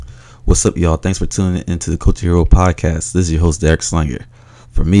What's up, y'all? Thanks for tuning into the Culture Hero podcast. This is your host, Derek Slinger.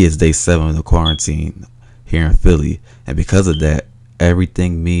 For me, it's day 7 of the quarantine here in Philly. And because of that,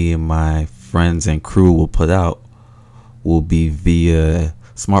 everything me and my friends and crew will put out will be via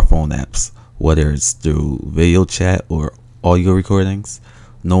smartphone apps, whether it's through video chat or audio recordings.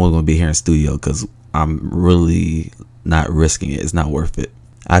 No one's going to be here in studio because I'm really not risking it. It's not worth it.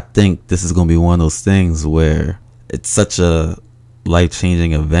 I think this is going to be one of those things where it's such a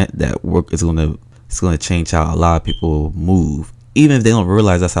life-changing event that it's going to change how a lot of people move, even if they don't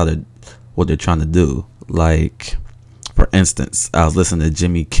realize that's what they're trying to do. Like, for instance, I was listening to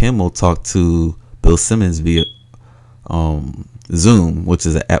Jimmy Kimmel talk to Bill Simmons via Zoom, which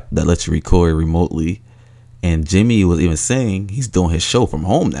is an app that lets you record remotely, and Jimmy was even saying he's doing his show from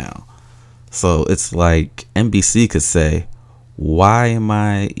home now. So it's like NBC could say, why am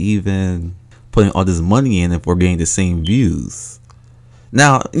I even putting all this money in if we're getting the same views?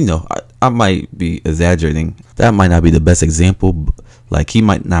 Now, I might be exaggerating. That might not be the best example. Like, he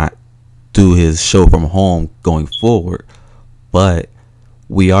might not do his show from home going forward, but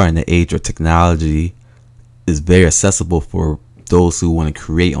we are in the age where technology is very accessible for those who want to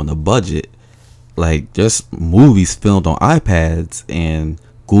create on a budget. Like, there's movies filmed on iPads and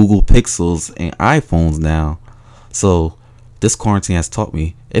Google Pixels and iPhones now. So this quarantine has taught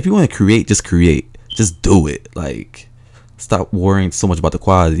me, if you want to create, just do it. Like, stop worrying so much about the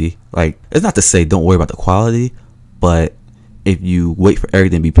quality. Like, it's not to say don't worry about the quality, but if you wait for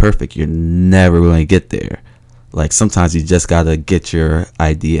everything to be perfect, you're never going to get there. Like, sometimes you just got to get your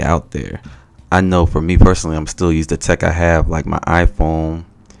idea out there. I know for me personally, I'm still using the tech I have, like my iPhone,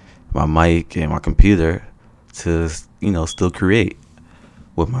 my mic, and my computer to, still create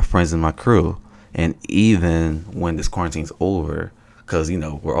with my friends and my crew. And even when this quarantine's over, because,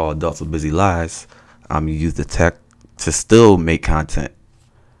 we're all adults with busy lives, I'm use the tech to still make content.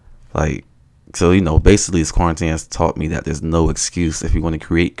 Like, so, basically this quarantine has taught me that there's no excuse. If you want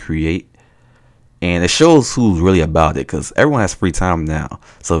to create. And it shows who's really about it, because everyone has free time now.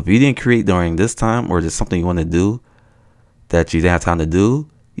 So if you didn't create during this time, or there's something you want to do that you didn't have time to do,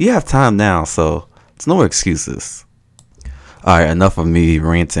 you have time now. So it's no excuses. All right, enough of me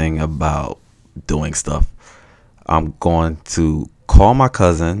ranting about doing stuff. I'm going to call my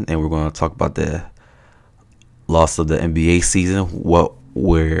cousin, and we're going to talk about the loss of the NBA season, what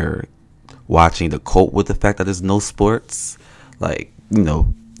we're watching to cope with the fact that there's no sports. Like,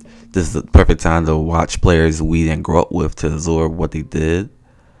 this is the perfect time to watch players we didn't grow up with to absorb what they did.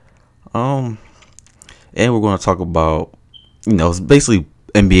 And we're going to talk about, it's basically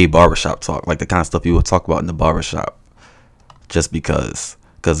NBA barbershop talk, like the kind of stuff you would talk about in the barbershop. Just because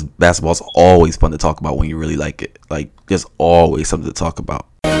basketball's always fun to talk about when you really like it. Like, there's always something to talk about.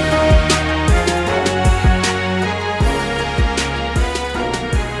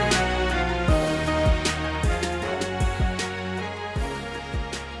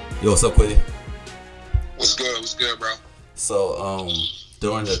 Yo, what's up, Quiddy? What's good, bro? So,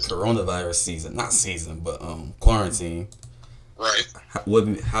 during the coronavirus quarantine, right? How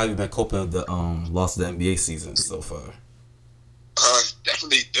have you been coping with the loss of the NBA season so far?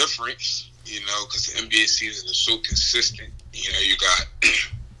 Definitely different, because the NBA season is so consistent. You got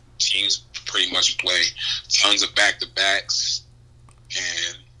teams pretty much play tons of back-to-backs,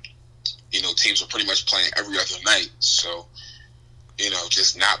 and teams are pretty much playing every other night. So,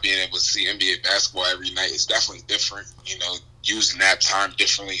 just not being able to see NBA basketball every night is definitely different. Using that time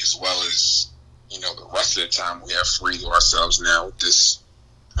differently, as well as, the rest of the time we have free to ourselves now with this,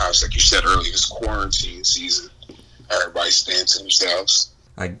 like you said earlier, this quarantine season. Everybody staying to themselves.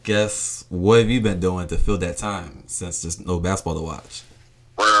 I guess, what have you been doing to fill that time since there's no basketball to watch?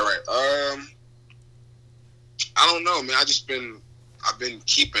 Right. I don't know, man. I've been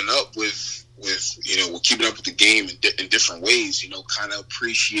keeping up with keeping up with the game in different ways. Kind of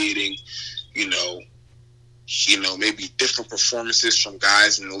appreciating, maybe different performances from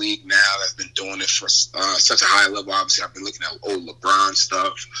guys in the league now that's been doing it for such a high level. Obviously, I've been looking at old LeBron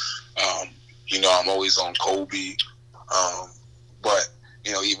stuff. I'm always on Kobe. But,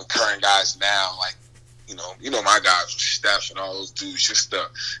 even current guys now, like, my guys, Steph and all those dudes, just the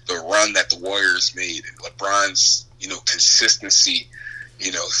run that the Warriors made, and LeBron's, consistency,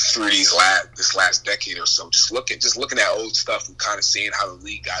 through this last decade or so. Just looking at old stuff and kind of seeing how the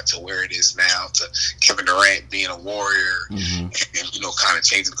league got to where it is now, to Kevin Durant being a Warrior, mm-hmm. and kind of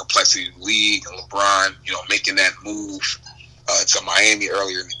changing the complexity of the league, and LeBron, making that move to Miami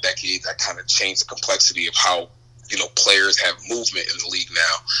earlier in the decade, that kind of changed the complexity of how players have movement in the league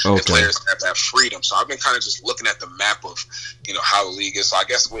now. Okay. And players have that freedom. So I've been kind of just looking at the map of, how the league is. So I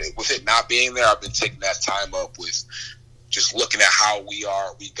guess with it not being there, I've been taking that time up with, just looking at how we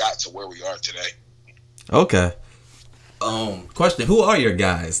got to where we are today. Okay. Question: who are your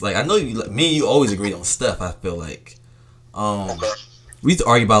guys? Like, I know me and you always agreed on Steph. I feel like, Okay. we used to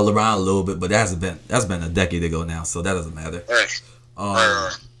argue about LeBron a little bit, but that's been a decade ago now, so that doesn't matter.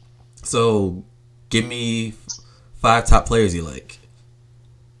 Right. So, give me 5 top players you like.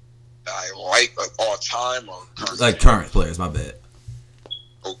 I like all time or current? Like current players. My bad.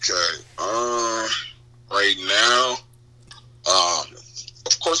 Okay. Right now,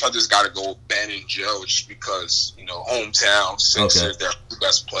 of course, I just got to go with Ben and Joe just because, hometown, Sixers, they're the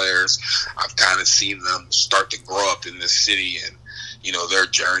best players. I've kind of seen them start to grow up in this city and, their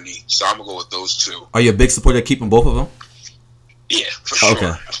journey. So I'm going to go with those two. Are you a big supporter of keeping both of them? Yeah, for sure.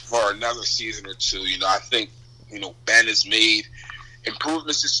 Okay. For another season or two, I think, Ben has made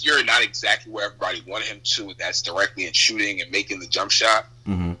improvements this year, not exactly where everybody wanted him to. That's directly in shooting and making the jump shot.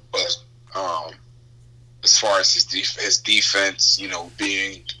 Mm-hmm. But as far as his defense,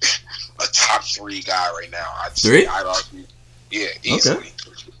 being a top 3 guy right now, I'd argue, yeah, easily.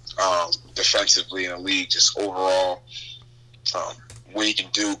 Okay. Defensively in the league, just overall, what he can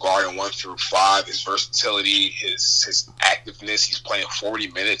do guarding 1 through 5, his versatility, his activeness. He's playing 40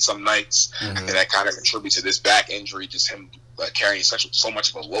 minutes some nights, and that kind of contributes to this back injury. Just him carrying so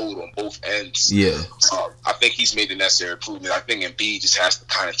much of a load on both ends. Yeah, I think he's made the necessary improvement. I think Embiid just has to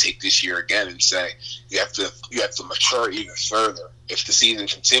kind of take this year again and say you have to mature even further. If the season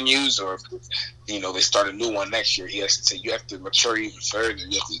continues, or if they start a new one next year, he has to say you have to mature even further.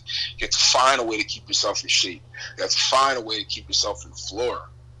 You have to find a way to keep yourself in shape. You have to find a way to keep yourself in the floor.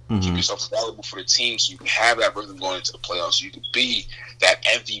 Keep yourself available for the team so you can have that rhythm going into the playoffs. So you can be that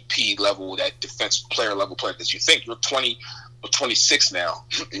MVP level, that defensive player level player. Because you think you're 20 or 26 now.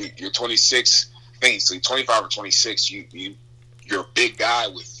 You're 26. I think so. You're 25 or 26. You're a big guy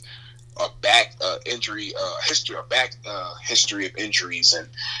with a back injury history, history of injuries and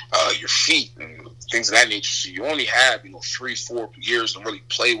your feet and things of that nature. So you only have 3-4 years to really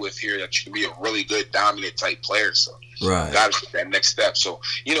play with here that you can be a really good dominant type player. So right, you got to take that next step. So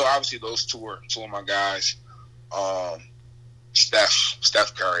obviously those two are two of my guys.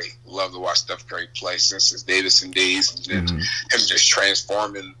 Steph Curry, love to watch Steph Curry play since his Davidson days, and then him just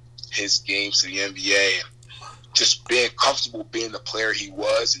transforming his game to the NBA and just being comfortable being the player he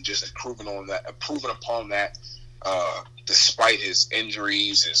was, and just improving upon that, despite his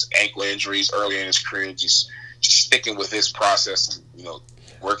injuries, his ankle injuries early in his career, just sticking with his process and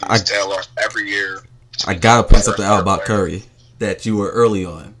working his tail off every year. I gotta point something out about Curry that you were early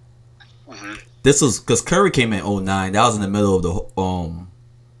on. Mm-hmm. This was because Curry came in 2009. That was in the middle of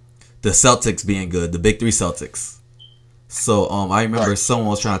the Celtics being good, the Big 3 Celtics. So I remember someone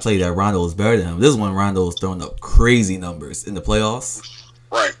was trying to tell you that Rondo was better than him. This is when Rondo was throwing up crazy numbers in the playoffs.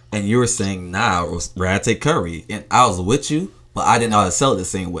 Right. And you were saying, nah, I'd take Curry. And I was with you, but I didn't know how to sell it the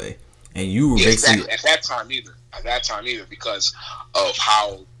same way. And you were basically... At that time either, because of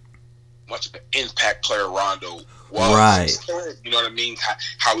how much of an impact player Rondo was. Right. You know what I mean?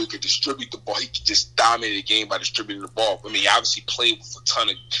 How he could distribute the ball. He could just dominate the game by distributing the ball. I mean, he obviously played with a ton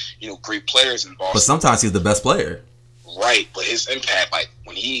of, great players in Boston. But sometimes he's the best player. Right, but his impact, like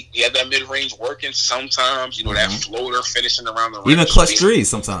when he had that mid range working, sometimes that floater finishing around the rim, even clutch threes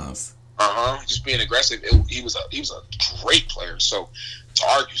sometimes. Just being aggressive. He was a great player. So to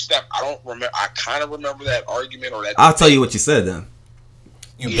argue Steph, I don't remember. I kind of remember that argument or that. I'll tell you what you said then.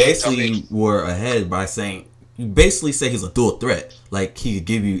 You basically were ahead by saying you basically say he's a dual threat. Like he could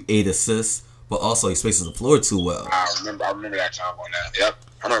give you 8 assists, but also he spaces the floor too well. I remember that combo now. Yep,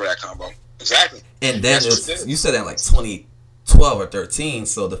 I remember that combo. Exactly. And then you said that in like 2012 or 13.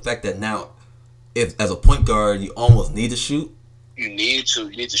 So the fact that now, if as a point guard you almost need to shoot, you need to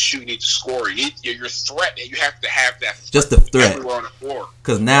shoot, you need to score. Your threat, you have to have that. Just the threat everywhere on the floor.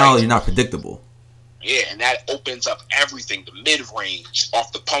 Because now you're not predictable. Yeah, and that opens up everything. The mid range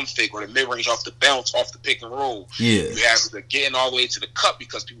off the pump fake, or the mid range off the bounce, off the pick and roll. Yeah, you have to get all the way to the cup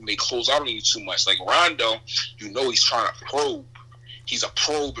because people may close out on you too much. Like Rondo, he's trying to probe. He's a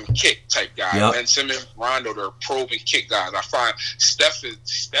probe and kick type guy. Yep. Ben Simmons, Rondo, they're probe and kick guys. I find Steph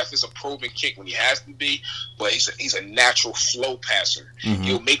is a probe and kick when he has to be, but he's a natural flow passer. Mm-hmm.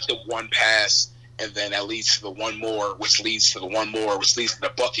 He'll make the one pass, and then that leads to the one more, which leads to the one more, which leads to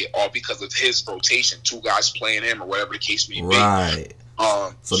the bucket, all because of his rotation. 2 guys playing him, or whatever the case may be. Right.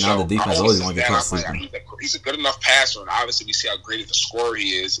 So now the defense always want to get caught sleeping. He's a good enough passer, and obviously we see how great of a scorer he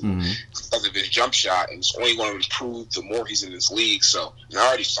is because of his jump shot, and it's only going to improve the more he's in this league. So I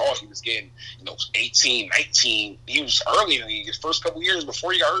already saw he was getting 18, 19. He was early in the league. His first couple years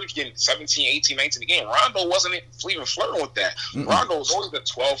before he got hurt, he was getting 17, 18, 19 a game. Rondo wasn't even flirting with that. Rondo was always the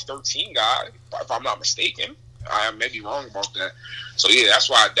 12, 13 guy, if I'm not mistaken. I may be wrong about that. So yeah, that's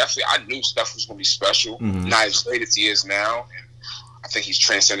why I knew Steph was going to be special. Mm-hmm. Not as great as he is now, and I think he's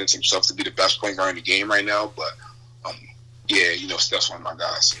transcended himself to be the best point guard in the game right now. But yeah, Steph's one of my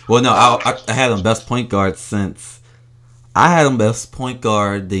guys. Well, no, I had him best point guard since I had him best point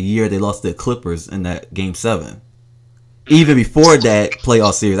guard the year they lost to the Clippers in that Game 7. Even before that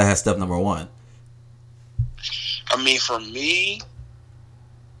playoff series, I had Steph number 1. I mean, for me,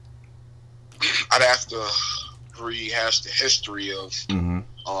 I'd have to rehash the history of,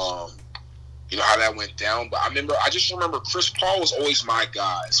 how that went down. But I just remember Chris Paul was always my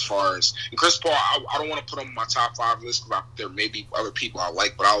guy as far as, and Chris Paul, I don't want to put him on my top 5 list because there may be other people I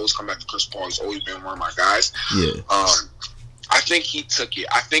like, but I always come back to Chris Paul. He's always been one of my guys. Yeah. I think he took it.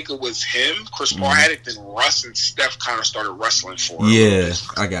 I think it was him. Chris Paul had it, then Russ and Steph kind of started wrestling for it. Yeah,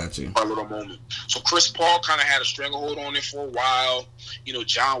 I got you. For a little moment. So Chris Paul kind of had a stranglehold on it for a while.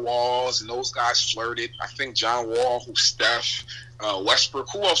 John Walls and those guys flirted. I think John Wall, Steph, Westbrook.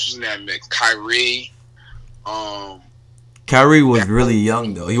 Who else was in that mix? Kyrie. Kyrie was really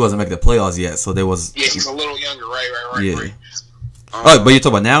young, though. He wasn't making the playoffs yet, so there was... Yeah, he's a little younger. Right. Yeah. But you're talking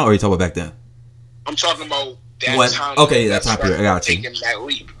about now, or you talking about back then? I'm talking about... that time period. I got you. Taking that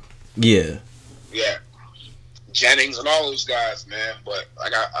leap. Yeah. Yeah. Jennings and all those guys, man. But I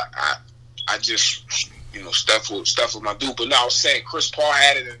just, Steph was my dude. But no, I was saying Chris Paul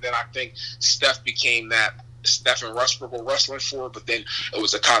had it, and then I think Steph became that. Steph and Westbrook were wrestling for it, but then it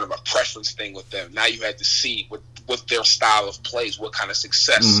was a kind of a preference thing with them. Now you had to see with their style of plays, what kind of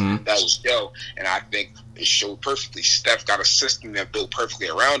success that was show. And I think it showed perfectly. Steph got a system that built perfectly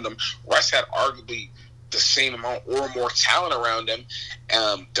around him. Russ had arguably the same amount or more talent around them.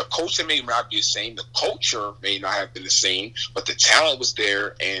 The culture may not be the same. The culture may not have been the same, but the talent was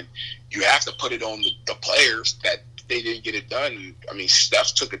there, and you have to put it on the players that they didn't get it done. I mean,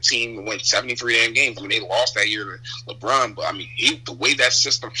 Steph took a team and went 73 damn games. I mean, they lost that year to LeBron, but I mean, the way that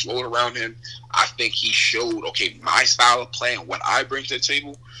system flowed around him, I think he showed, okay, my style of play and what I bring to the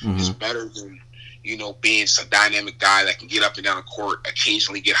table is better than being a dynamic guy that can get up and down the court,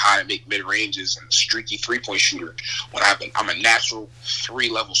 occasionally get high and make mid-ranges, and a streaky three-point shooter. When I'm a natural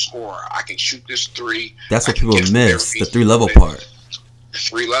 3-level scorer. I can shoot this 3. That's what people miss, the 3-level part. The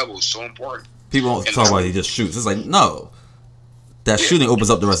 3 level is so important. People won't talk about he just shoots. It's like, no. That shooting opens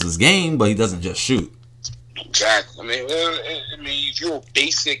up the rest of his game, but he doesn't just shoot. Exactly. I mean,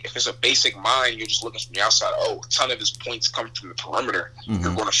 if it's a basic mind, you're just looking from the outside. Oh, a ton of his points come from the perimeter.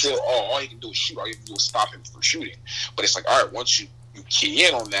 You're going to feel, all you can do is shoot. All you can do is stop him from shooting. But it's like, all right, once you key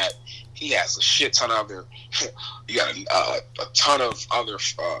in on that, he has a shit ton of other. You got a ton of other.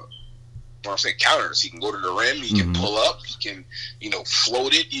 When I say counters, he can go to the rim. He can pull up. He can,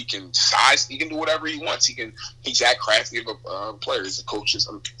 float it. He can size. He can do whatever he wants. He's that crafty of a player. He's a coach.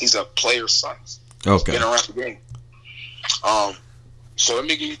 He's a player's son. Okay. Been around the game. So let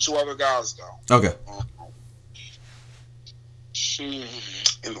me give you 2 other guys though. Okay.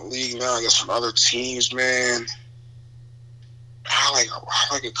 In the league now, I got some other teams, man. I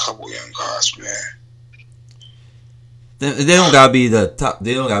like a couple young guys, man. They don't gotta be the top.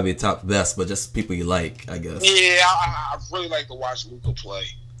 They don't gotta be the top best, but just people you like, I guess. Yeah, I really like to watch Luka play.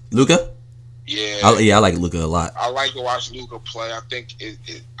 Luka? Yeah. I like Luka a lot. I like to watch Luka play. I think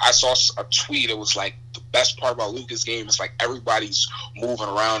I saw a tweet. It was like the best part about Luka's game is like everybody's moving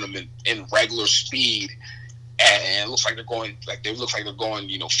around him in regular speed. And it looks like they're going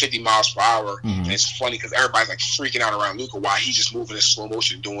 50 miles per hour. And it's funny because everybody's like freaking out around Luka while he's just moving in slow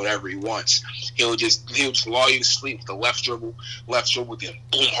motion, doing whatever he wants. He'll just lull you to sleep with the left dribble with the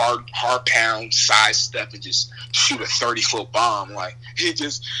boom, hard pound, side step, and just shoot a 30-foot bomb. Like he's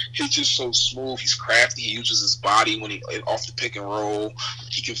just so smooth. He's crafty. He uses his body when he off the pick and roll.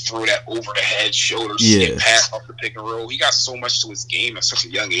 He can throw that over the head shoulder skip pass off the pick and roll. He got so much to his game at such a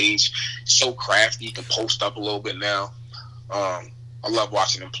young age. So crafty. He can post up a little bit now. I love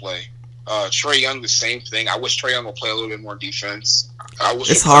watching him play. Trae Young, the same thing. I wish Trae Young would play a little bit more defense.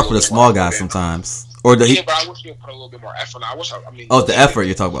 It's hard for the small guys sometimes. But I wish he would put a little bit more effort. The effort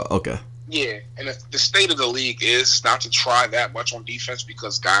you're talking about. Okay. Yeah, and the state of the league is not to try that much on defense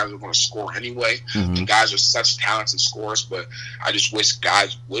because guys are going to score anyway. And guys are such talented scorers, but I just wish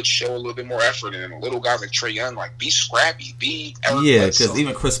guys would show a little bit more effort. And little guys like Trae Young, like, be scrappy, be Eric Bledsoe. Because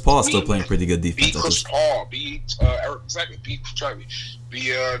even Chris Paul's still playing pretty good defense. Be Chris Paul, be Eric, exactly, be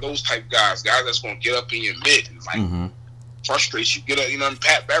those type guys that's going to get up in your mid and like frustrates you. Get up,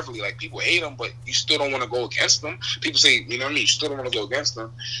 Pat Beverly, like people hate him, but you still don't want to go against them. People say, you still don't want to go against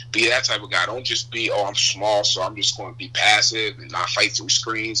them. Be that type of guy. Don't just be, I'm small, so I'm just going to be passive and not fight through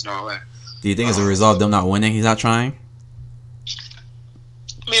screens and all that. Do you think as a result of them not winning, he's not trying?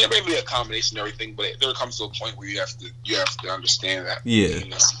 mean, it may be a combination of everything, but there comes to a point where you have to understand that. Yeah. You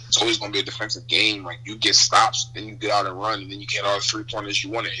know, it's always going to be a defensive game. Like, you get stops, then you get out and run, and then you get all the 3-pointers you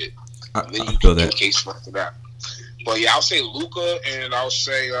want to hit. And then you feel can that. get a case for that. But yeah, I'll say Luka, and I'll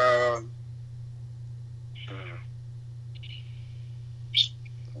say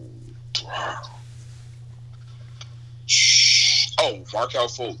Markelle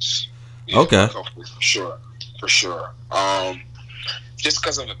Fultz. Yeah, Okay. Markelle Fultz, for sure. Just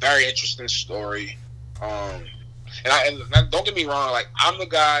because of a very interesting story. And don't get me wrong, like, I'm the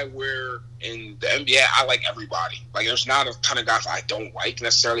guy where in the NBA I like everybody. Like, there's not a ton of guys I don't like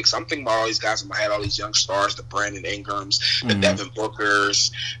necessarily. Because I'm thinking about all these guys in my head, all these young stars, the Brandon Ingrams, the Devin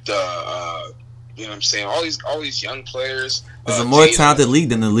Bookers, the you know what I'm saying, all these young players. It's a more talented league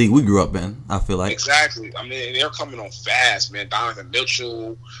than the league we grew up in, I feel like. Exactly. I mean, they're coming on fast, man. Donovan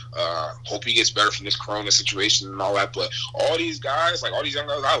Mitchell, hope he gets better from this corona situation and all that. But all these guys, like all these young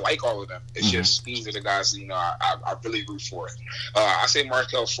guys, I like all of them. It's just these are the guys, you know, I really root for it. I say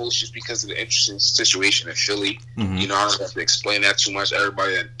Markelle Fultz just because of the interesting situation in Philly. You know, I don't have to explain that too much.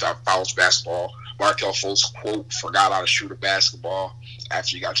 Everybody that follows basketball, Markelle Fultz, quote, forgot how to shoot a basketball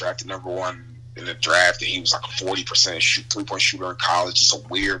after he got drafted #1 in the draft, and he was like a 40% 3-point shooter in college. It's a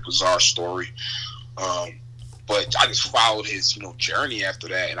weird, bizarre story. But I just followed his, you know, journey after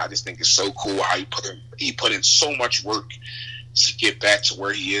that, and I just think it's so cool how he put in so much work to get back to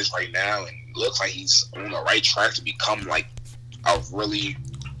where he is right now, and it looks like he's on the right track to become like a really,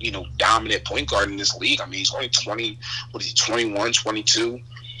 you know, dominant point guard in this league. I mean, he's only 21, 22?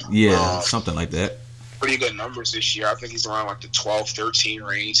 Yeah, something like that. Pretty good numbers this year. I think he's around like the 12-13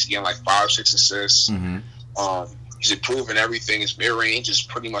 range. He's getting like 5-6 assists. He's improving everything. His mid range is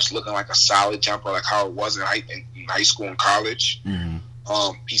pretty much looking like a solid jumper, like how it was in high school and college.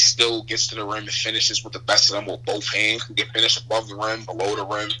 He still gets to the rim and finishes with the best of them with both hands. He can finish above the rim, below the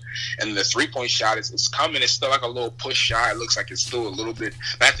rim, and the 3-point shot is coming. It's still like a little push shot. It looks like it's still a little bit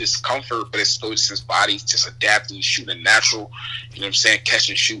not discomfort, but it's still just his body just adapting to shooting a natural, you know what I'm saying, catch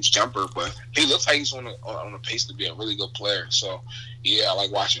and shoots jumper. But he looks like he's on a pace to be a really good player. So yeah, I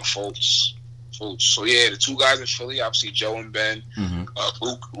like watching Fultz. So yeah, the two guys in Philly, obviously Joe and Ben,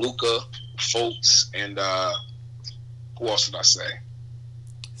 Luka, Fultz, and who else did I say?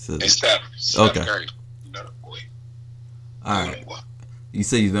 And Steph Curry. Another boy. All right. You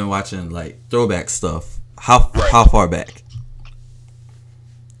say you've been watching like throwback stuff. How far back?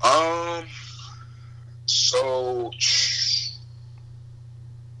 So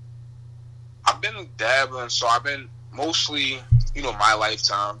I've been dabbling. So I've been mostly, you know, my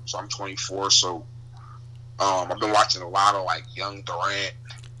lifetime. So I'm 24. So I've been watching a lot of like young Durant.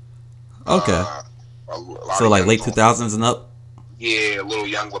 Okay. So like late 2000s and up. Yeah, a little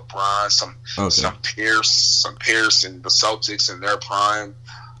young LeBron, some Pierce and the Celtics in their prime,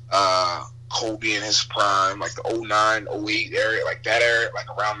 Kobe in his prime, like the 09, 08 area, like that area, like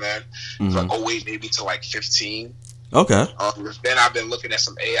around then, like 08 maybe to like 15. Okay. Then I've been looking at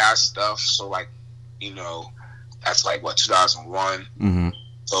some AI stuff, so like, you know, that's like what 2001.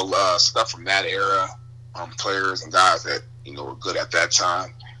 So stuff from that era, players and guys that, you know, were good at that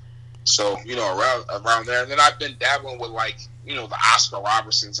time. So, you know, around there, and then I've been dabbling with like, you know, the Oscar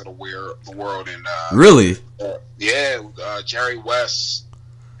Robertsons of the world, and really, Jerry West,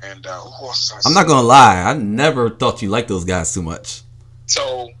 and who else? I'm not gonna lie, I never thought you liked those guys too much.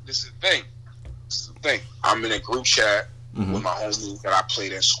 So this is the thing. I'm in a group chat with my homie that I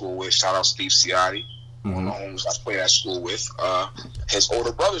played at school with. Shout out Steve Ciotti. One of my homies I played at school with. His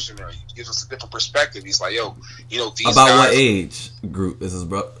older brother's in there. He gives us a different perspective. He's like, yo, you know, these about guys, what age group is his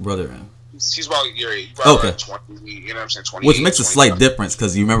brother in? He's about your age. Okay. Like 20, you know what I'm saying? 20. Which makes a slight difference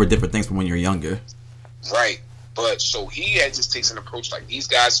because you remember different things from when you're younger. Right. But so he just takes an approach like these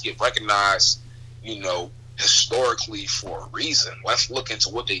guys get recognized, you know, historically for a reason. Let's look into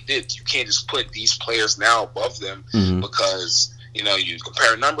what they did. You can't just put these players now above them because, you know, you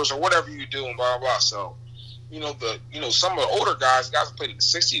compare numbers or whatever you do and blah, blah, blah. So, you know, some of the older guys who played in the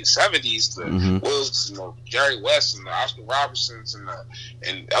 60s and 70s, the Wills, you know, Jerry West and the Oscar Robertsons and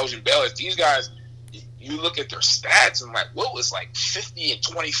Elgin Baylor, these guys, you look at their stats and like, Will was like 50 and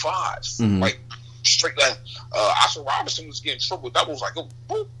 25. Like, straight like Oscar Robertson was getting triple doubles like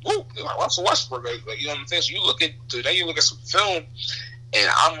whoop, like Russell Westbrook, like, you know what I'm saying? So you look at some film,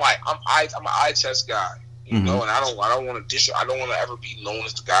 and I'm an eye test guy. You know, and I don't want to ever be known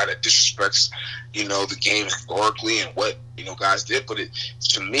as the guy that disrespects, you know, the game historically and what, you know, guys did. But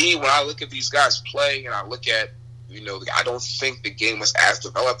to me, when I look at these guys play and I look at, I don't think the game was as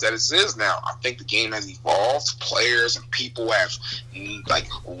developed as it is now. I think the game has evolved. Players and people have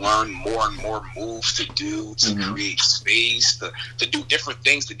learned more and more moves to do, to create space, to do different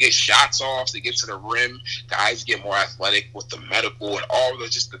things, to get shots off, to get to the rim. Guys get more athletic with the medical and all the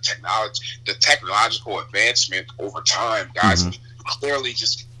technological advancement over time. Guys clearly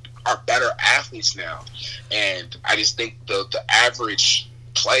just are better athletes now, and I just think the average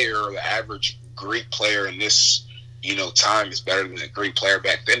player, or the average great player in this time is better than a great player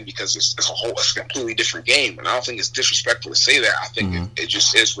back then, because it's a completely different game. And I don't think it's disrespectful to say that. I think it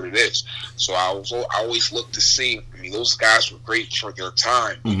just is what it is. So I always look to see, those guys were great for their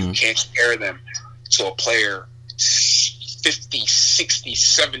time. You can't compare them to a player 50, 60,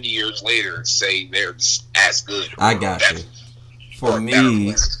 70 years later and say they're as good. I got you. For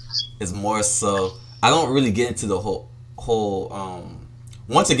me, it's more so, I don't really get into the whole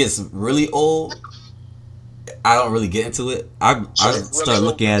once it gets really old, I don't really get into it. I start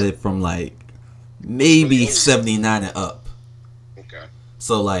looking at it from maybe 79 and up. Okay.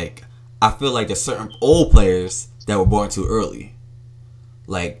 So I feel like there's certain old players that were born too early,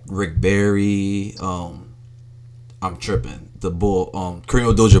 like Rick Barry. I'm tripping. The Bull. Kareem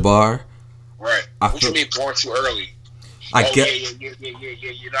Abdul-Jabbar. Right. What you mean born too early? Yeah. I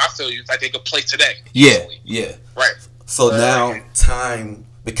feel you. Like they could play today. Yeah. Yeah. Right. So now time,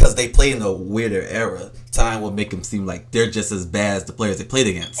 because they play in a weirder era, time will make them seem like they're just as bad as the players they played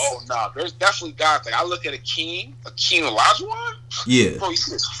against. Oh, no. There's definitely guys. I look at Akeem Olajuwon. Yeah. Bro, you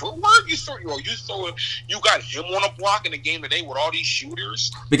see his footwork? You got him on a block in the game today with all these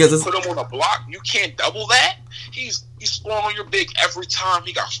shooters. Because you put him on a block, you can't double that. He's scoring on your big every time.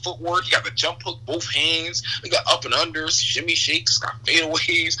 He got footwork. He got the jump hook, both hands. He got up and unders, shimmy shakes, got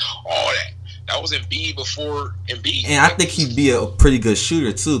fadeaways, all that. That was Embiid before Embiid. And I think he'd be a pretty good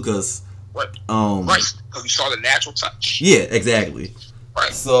shooter too, because right, because you saw the natural touch. Yeah, exactly.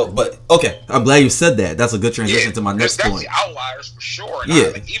 Right. So, but okay, I'm glad you said that. That's a good transition to my next point. There's definitely outliers for sure. And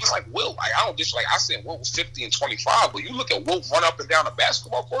even Wilt. I don't just I said Wilt was 50 and 25, but you look at Wilt run up and down the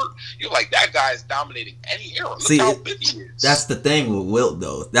basketball court, you're like, that guy is dominating any era. Look how big he is. That's the thing with Wilt,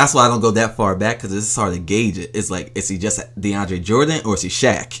 though. That's why I don't go that far back, because it's hard to gauge it. It's like, is he just DeAndre Jordan or is he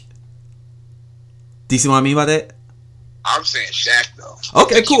Shaq? Do you see what I mean by that? I'm saying Shaq, though.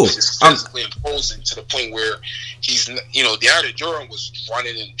 Okay, cool. He's physically imposing to the point where he's, DeAndre Jordan was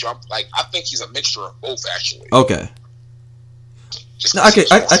running and jumping. I think he's a mixture of both, actually. Okay. No, I can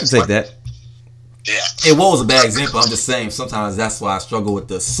take that. Yeah. And what was a bad example? I'm just saying sometimes that's why I struggle with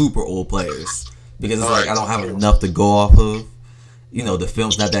the super old players, because it's I don't have enough to go off of. The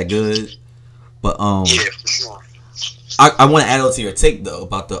film's not that good. But yeah, for sure. I want to add on to your take though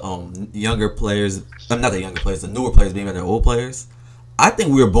about the younger players. Not the younger players, the newer players being better than old players. I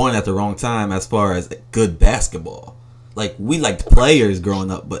think we were born at the wrong time as far as good basketball. We liked players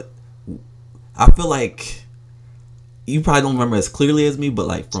growing up, but I feel like you probably don't remember as clearly as me,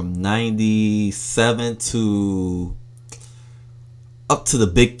 but from 97 to up to the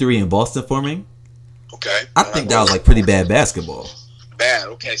Big Three in Boston forming. Okay. I think that was pretty bad basketball. Bad.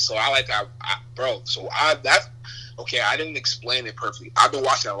 Okay, so I didn't explain it perfectly. I've been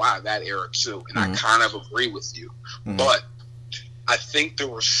watching a lot of that era too, and I kind of agree with you. But I think there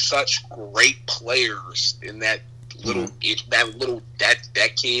were such great players in that that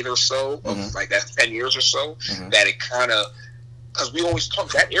decade or so of that 10 years or so that it kind of, because we always talk,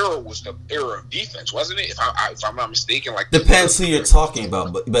 that era was the era of defense, wasn't it? If I'm not mistaken, depends who you're talking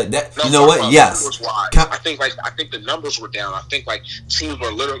about, but that what? Yes, I think the numbers were down. I think teams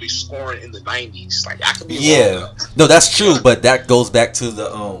were literally scoring in the 90s. I could be wrong. No, that's true, but that goes back to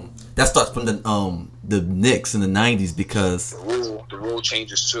the that starts from the Knicks in the 90s, because the rule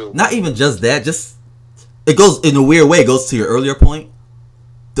changes too. Not even just that, just it goes in a weird way. It goes to your earlier point.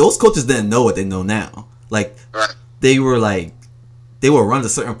 Those coaches didn't know what they know now. They were they will run to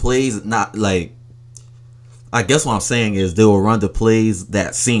certain plays, not I guess what I'm saying is they will run the plays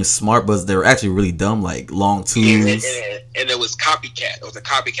that seem smart, but they were actually really dumb, long twos. And it was copycat. It was a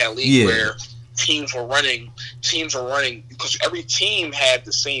copycat league where teams were running because every team had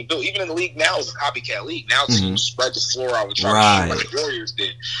the same build. Even in the league now, it's a copycat league. Now teams spread the floor out and try to shoot like the Warriors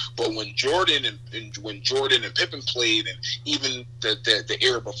did. But when Jordan and Pippen played, and even the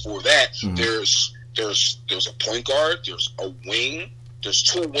era before that, there's a point guard, there's a wing, there's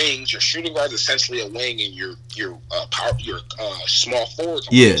two wings. Your shooting guard is essentially a wing, and your small forwards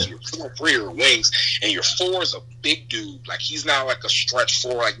are wings. Your 2 and 3 are wings, and your 4 is a big dude. He's not a stretch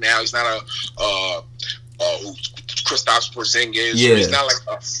 4 now. He's not a Kristaps Porzingis. He's not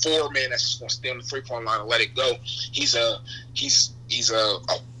a 4-man that's just gonna stay on the 3-point line and let it go. He's a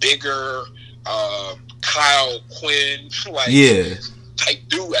bigger, Kyle Quinn, Yeah. type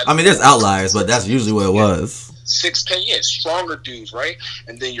dude. I mean, there's outliers, but that's usually what it was. 6'10", stronger dudes, right?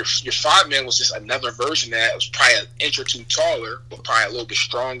 And then your 5-man was just another version of that. It was probably an inch or two taller, but probably a little bit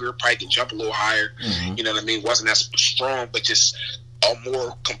stronger, probably could jump a little higher. Mm-hmm. You know what I mean? Wasn't as strong, but just a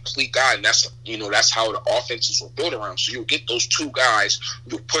more complete guy. And that's how the offenses were built around. So you'll get those two guys,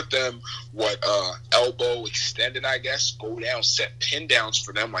 you'll put them elbow extended, I guess, go down, set pin downs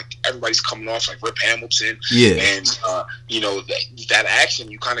for them, like everybody's coming off, like Rip Hamilton. Yeah. And that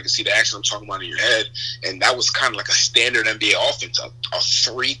action, you kind of can see the action I'm talking about in your head. And that was kind of like a standard NBA offense, a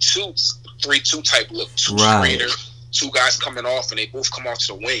 3-2 type look, two screeners, two guys coming off, and they both come off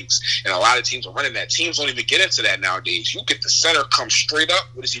to the wings. And a lot of teams are running that. Teams don't even get into that nowadays. You get the center come straight up.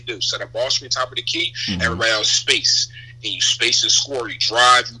 What does he do? Set a ball screen top of the key. Mm-hmm. Everybody else space. And you space and score. You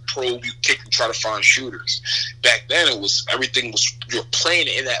drive, you probe, you kick, you try to find shooters. Back then, you're playing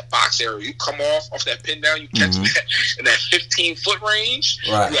in that box area. You come off that pin down, you catch that in that 15-foot range.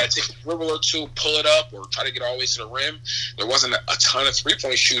 Right. You got to take a dribble or two, pull it up, or try to get all the way to the rim. There wasn't a ton of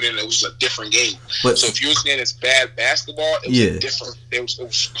three-point shooting. It was a different game. So if you were saying it's bad basketball, it was different. It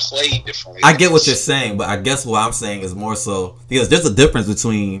was played differently. I get what you're saying, but I guess what I'm saying is more so because there's a difference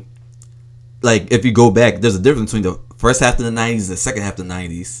between, like, if you go back, there's a difference between the first half of the 90s and the second half of the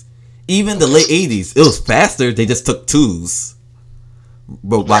 90s. Even the late 80s, it was faster. They just took twos.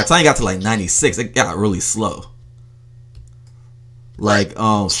 But by the time you got to like 96, it got really slow. Like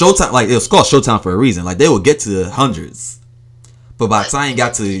Showtime, like it was called Showtime for a reason. Like they would get to the hundreds. But by the time you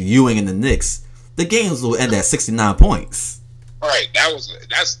got to Ewing and the Knicks, the games will end at 69 points. Right.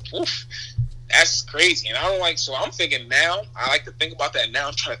 That's crazy. And I don't like, so I'm thinking now, I like to think about that now.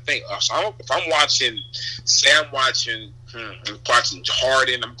 I'm trying to think. So if I'm watching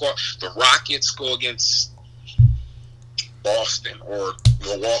Harden, the Rockets go against Boston or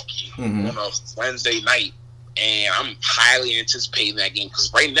Milwaukee on a Wednesday night, and I'm highly anticipating that game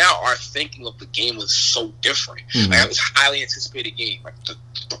because right now our thinking of the game was so different. Like, it was a highly anticipated game. Like the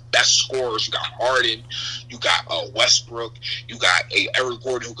best scorers, you got Harden, you got Westbrook, you got Eric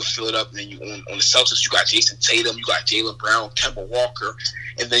Gordon who could fill it up, and then you on the Celtics you got Jason Tatum, you got Jaylen Brown, Kemba Walker,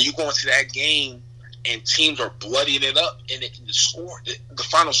 and then you go into that game and teams are bloodying it up, and the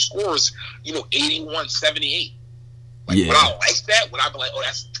final score is 81-78. Like, would I like that? Would I be like, oh,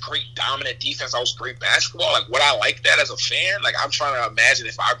 that's great dominant defense, that was great basketball? Like, would I like that as a fan? Like, I'm trying to imagine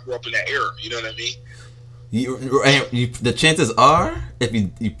if I grew up in that era. You know what I mean? The chances are, if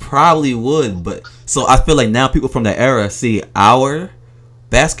you probably would, but so I feel like now people from that era see our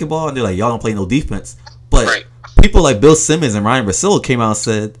basketball and they're like, y'all don't play no defense. But people like Bill Simmons and Ryan Russillo came out and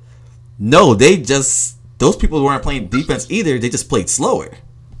said, no, those people weren't playing defense either. They just played slower.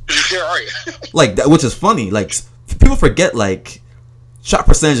 Yeah, right. Like that, which is funny. Like people forget like shot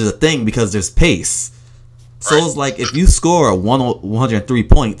percentage is a thing because there's pace. So it's like if you score 103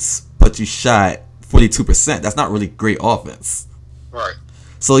 points, but you shot 42%, that's not really great offense. Right.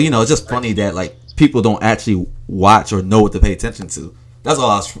 So, it's just funny that, like, people don't actually watch or know what to pay attention to. That's all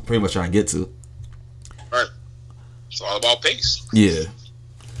I was pretty much trying to get to. Right. It's all about pace. Yeah.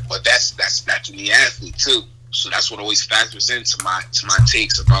 But that's naturally the athlete, too. So that's what always factors into my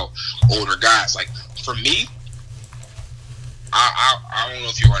takes about older guys. Like, for me, I don't know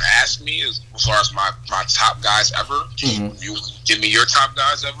if you want to ask me as far as my top guys ever. You give me your top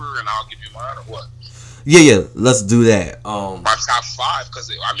guys ever, and I'll give you mine, or what? Yeah, let's do that. My top 5, because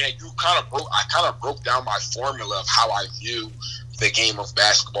I kind of broke down my formula of how I view the game of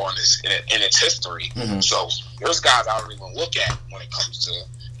basketball in its history. So there's guys I don't even look at when it comes to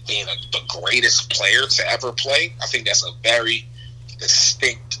being the greatest player to ever play. I think that's a very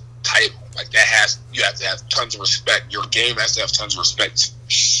distinct title. Like you have to have tons of respect. Your game has to have tons of respect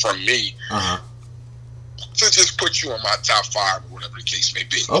from me to just put you on my top 5 or whatever the case may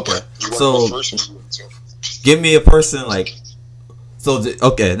be. Okay. But you want to go first? Give me a person like. So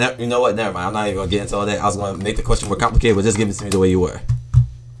okay, you know what? Never mind. I'm not even gonna get into all that. I was gonna make the question more complicated, but just give it to me the way you were.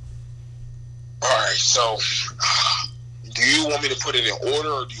 All right. So, do you want me to put it in order,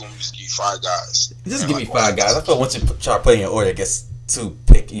 or do you want me to just give you 5 guys? Just give me 5 guys. I feel once you try putting it in order, it gets too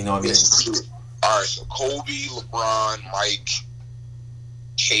picky. You know what I mean? All right. So Kobe, LeBron, Mike,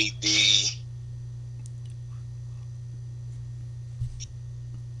 KD.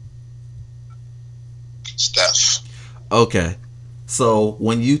 Steph. Okay. So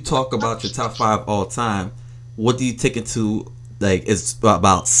when you talk about your top 5 all time, what do you take into like? It's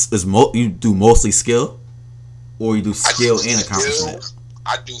about you do mostly skill, or you do skill and accomplishment?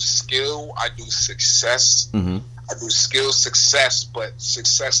 I do skill. I do success. I do skill, success, but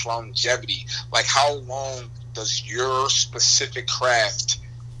success longevity. Like, how long does your specific craft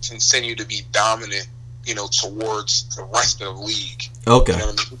continue to be dominant towards the rest of the league. Okay. You know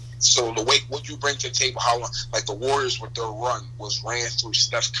what I mean? So the way what you bring to the table, how long, like the Warriors with their run was ran through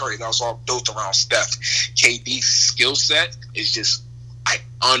Steph Curry. That was all built around Steph. KD's skill set is just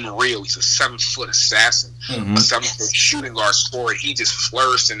unreal. He's a 7-foot assassin, a 7-foot shooting guard scorer. He just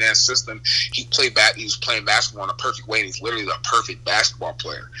flourished in that system. He was playing basketball in a perfect way, and he's literally the perfect basketball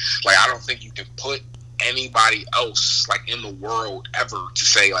player. Like, I don't think you can put anybody else like in the world ever to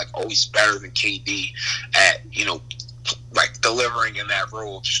say like, oh, he's better than KD at like delivering in that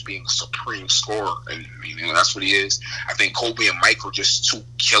role of just being a supreme scorer. And that's what he is. I think Kobe and Mike are just two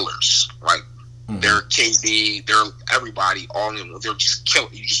killers. Like, they're KD, they're everybody all in. They're just kill.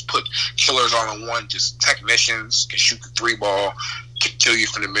 You just put killers all in one. Just technicians, can shoot the 3-ball, can kill you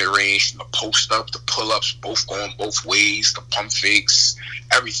from the mid range, the post up, the pull ups, both going both ways, the pump fakes,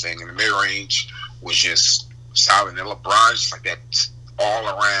 everything in the mid range was just solid. And LeBron's just like that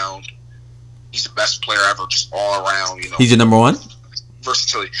all around. He's the best player ever, just all around. He's your number one.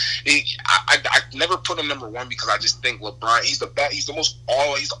 Versatility. I never put him number one because I just think LeBron. He's the best. He's the most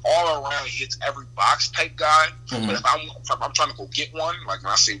He's all around. He hits every box type guy. But if I'm trying to go get one, like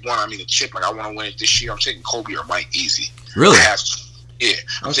when I say one, I mean a chip. Like I want to win it this year. I'm taking Kobe or Mike easy. Really?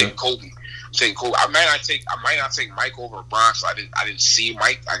 I'm taking Kobe. I might not take Mike over LeBron because I didn't see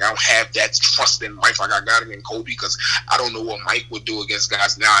Mike. Like I don't have that trust in Mike like I got it in Kobe because I don't know what Mike would do against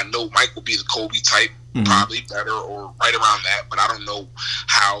guys. Now I know Mike will be the Kobe type, probably better or right around that, but I don't know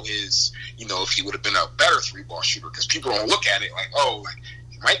how his if he would have been a better 3-ball shooter because people don't look at it like, oh, like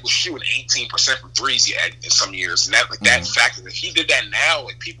Mike was shooting 18% from threes he had in some years, and that that factor. If he did that now,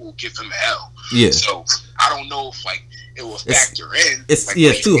 like people will give him hell. Yeah. So I don't know if like it will factor in.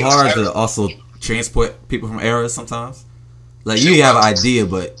 It's too hard to also transport people from eras sometimes. Like you have an idea,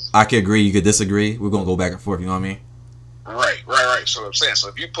 but I could agree, you could disagree. We're gonna go back and forth. You know what I mean? Right. So I'm saying, so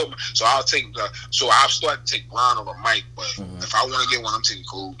if you put, I'll start to take Bron over Mike, but if I want to get one, I'm taking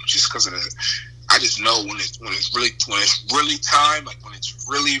Kobe just because of the. I just know when it's really time, like when it's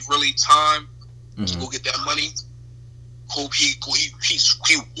really time to go get that money. Kobe, he's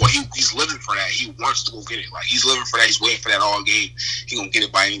living for that. He wants to go get it. Like he's living for that. He's waiting for that all game. He gonna get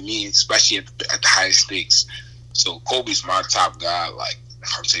it by any means, especially at the highest stakes. So Kobe's my top guy. Like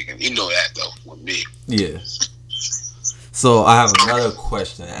I'm taking, that though with me. Yeah. So I have another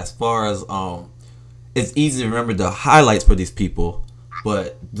question. As far as it's easy to remember the highlights for these people,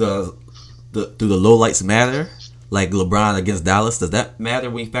 but do the lowlights matter? Like LeBron against Dallas, does that matter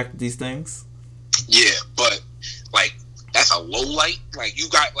when you factor these things? Yeah, but like that's a low light. Like you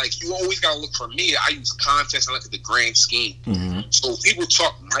always gotta look. For me, I use context and look at the grand scheme. So people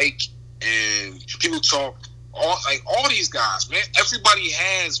talk Mike and people talk all these guys, man. Everybody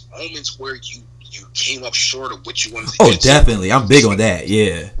has moments where you came up short of what you wanted to do. Oh, definitely. I'm big on that.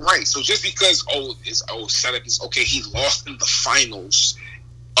 Yeah. Right. So just because setup is okay, he lost in the finals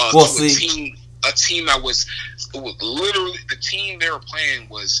to a team that was literally the team they were playing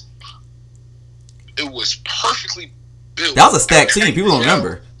was perfectly built. That was a stacked team. People don't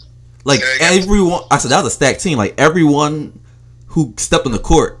remember. Like everyone, I said that was a stacked team. Like everyone who stepped on the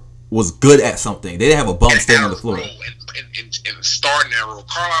court was good at something. They didn't have a bum standing on the floor. And starting that role,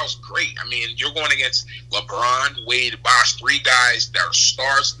 Carlisle's great. I mean, you're going against LeBron, Wade, Bosh, 3 guys that are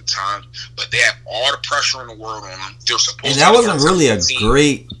stars at the time, but they have all the pressure in the world on them. They're supposed. And that wasn't really a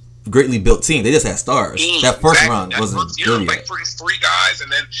greatly built team. They just had stars. That first run wasn't good yet. Like 3 guys, and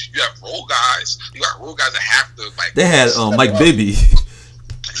then you have role guys. You got role guys that have to like. They had Mike Bibby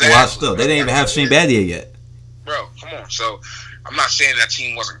washed up. They didn't even have Shane Battier yet. Bro, come on. So I'm not saying that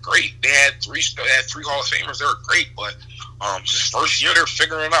team wasn't great. They had 3 Hall of Famers. They were great, but his first year they're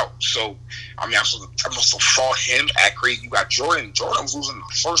figuring it out. So I mean, I must have fought him at crazy. You got Jordan. Jordan was losing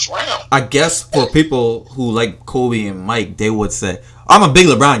the first round. I guess for people who like Kobe and Mike, they would say, I'm a big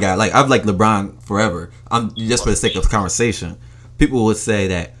LeBron guy. Like I've liked LeBron forever. I'm just for the sake of conversation. People would say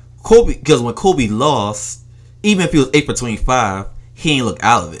that Kobe, because when Kobe lost, even if he was 8 for 25, he ain't look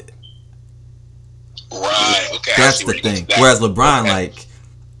out of it. Right. Okay. That's the thing. Whereas LeBron, like,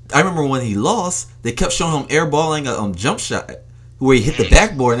 I remember when he lost, they kept showing him airballing a jump shot where he hit the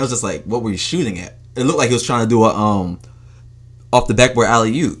backboard, and it was just like, what were you shooting at? It looked like he was trying to do a off the backboard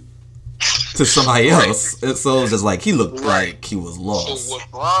alley-oop to somebody else. And so it was just like he looked like he was lost. So with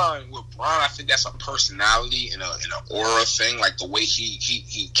Bron, I think that's a personality and an aura thing. Like the way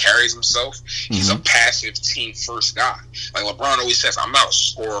he carries himself, he's a passive team first guy. Like LeBron always says, I'm not a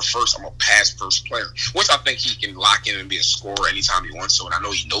scorer first, I'm a pass first player. Which I think he can lock in and be a scorer anytime he wants to, and I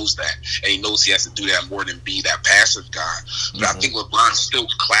know he knows that, and he knows he has to do that more than be that passive guy. But I think LeBron still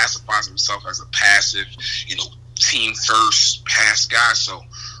classifies himself as a passive, team first pass guy. So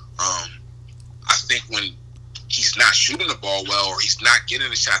I think when he's not shooting the ball well or he's not getting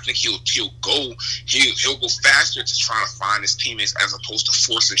the shot, I think he'll go faster to trying to find his teammates as opposed to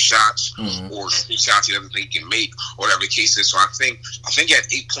forcing shots or shots he doesn't think he can make or whatever the case is. So I think he had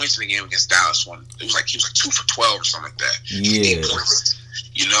 8 points in the game against Dallas. One, it was like he was like 2 for 12 or something like that. Yeah. 8 points,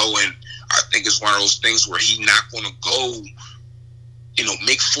 and I think it's one of those things where he's not going to go,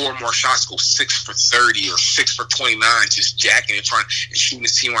 make 4 more shots, go 6 for 30 or 6 for 29, just jacking and trying and shooting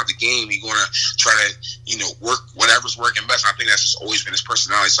his team out the game. He's going to try to, work whatever's working best. And I think that's just always been his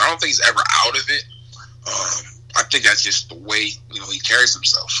personality. So I don't think he's ever out of it. I think that's just the way, he carries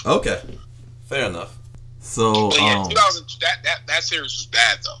himself. Okay. Fair enough. So, but yeah, 2000, that series was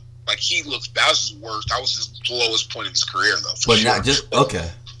bad, though. Like, he looked, that was his worst. That was his lowest point of his career, though. But sure. Not just, okay.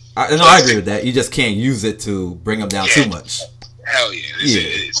 I agree with that. You just can't use it to bring him down too much. Hell yeah.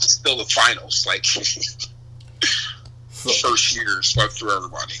 It's still the finals. Like, first year swept through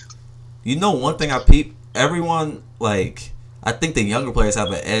everybody. One thing I peep, everyone, like, I think the younger players have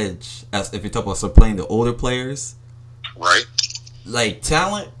an edge as if you're talking about playing the older players. Right. Like,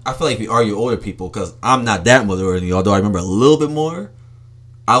 talent, I feel like if you argue older people, because I'm not that much older than you, although I remember a little bit more,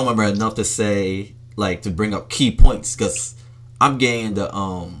 I don't remember enough to say, like, to bring up key points, because I'm getting the,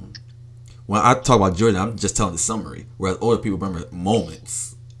 when I talk about Jordan, I'm just telling the summary, whereas older people remember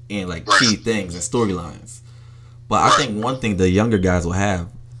moments and, like, key things and storylines. But I think one thing the younger guys will have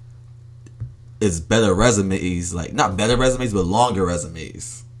is better resumes, like, not better resumes, but longer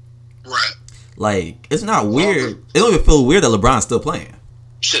resumes. Right. Like, it's not weird. It don't even feel weird that LeBron's still playing.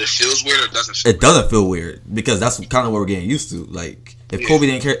 Shit, it feels weird or it doesn't feel It doesn't feel weird because that's kind of what we're getting used to. Like, if Kobe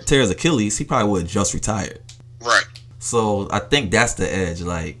didn't tear his Achilles, he probably would have just retired. Right. So, I think that's the edge.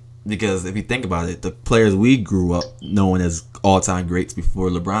 Like, because if you think about it, the players we grew up knowing as all-time greats before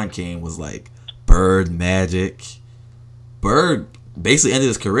LeBron came was, like, Bird, Magic. Bird basically ended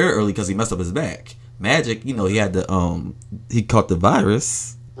his career early because he messed up his back. Magic, he had the, he caught the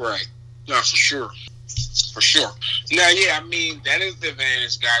virus. Right. No, for sure. For sure. Now, yeah, I mean, that is the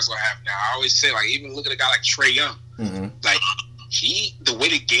advantage guys will have now. I always say, like, even look at a guy like Trae Young. Mm-hmm. Like, the way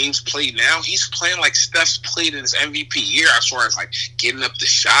the game's played now, he's playing like Steph's played in his MVP year as far as, like, getting up the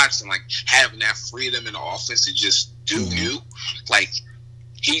shots and, like, having that freedom in the offense to just do you. Like,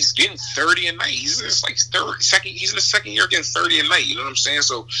 he's getting 30 a night. He's in his, like, he's in the second year getting 30 a night. You know what I'm saying?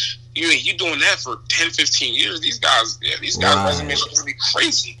 So, you doing that for 10, 15 years. These guys' resumes are going to be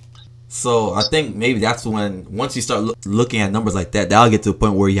crazy. So I think maybe that's when, once you start looking at numbers like that, that'll get to a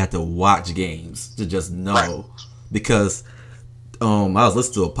point where you have to watch games to just know. Right. Because I was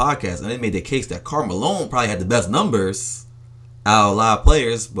listening to a podcast and they made the case that Karl Malone probably had the best numbers out of a lot of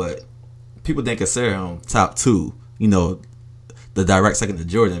players, but people didn't consider him top 2, the direct second to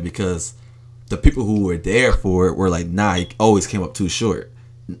Jordan, because the people who were there for it were like, nah, he always came up too short.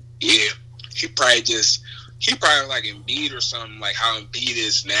 Yeah, he probably like Embiid or something, like how Embiid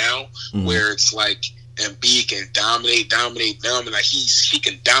is now, where it's like Embiid can dominate them, and like he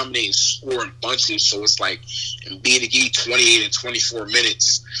can dominate and score in bunches. So it's like Embiid to give you 28 and 24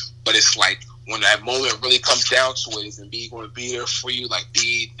 minutes, but it's like when that moment really comes down to it, is Embiid going to be there for you? Like,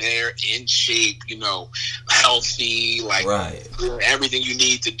 be there in shape, healthy, like doing everything you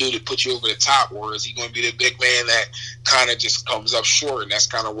need to do to put you over the top, or is he going to be the big man that kind of just comes up short? And that's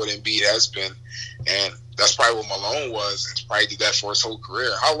kind of what Embiid has been, and that's probably what Malone was, and probably did that for his whole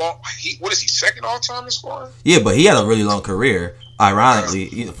career. How long? What is he, second all time in scoring? Yeah, but he had a really long career. Ironically,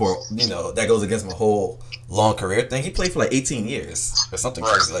 that goes against my whole long career thing. He played for like 18 years or something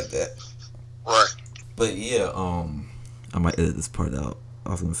crazy like that. Right. But yeah, I might edit this part out. I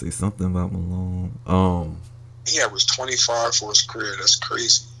was gonna say something about Malone. He averaged 25 for his career. That's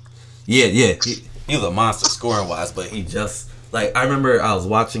crazy. Yeah. He was a monster scoring wise, but he just, like, I remember I was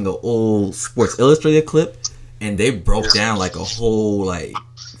watching an old Sports Illustrated clip, and they broke down like a whole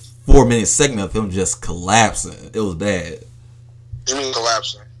 4-minute segment of him just collapsing. It was bad. You mean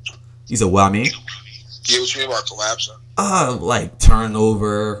collapsing? You said what I mean? Yeah, what you mean about collapsing? Like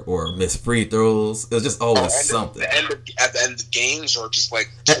turnover or missed free throws. It was just always something. At the end of games, or just like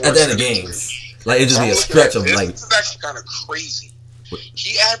at the end of games, like it just be a stretch of like. This is actually kind of crazy.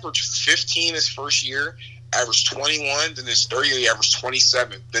 He averaged 15 his first year, averaged 21. Then his third year, he averaged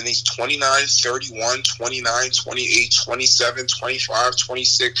 27. Then he's 29, 31, 29, 28, 27, 25,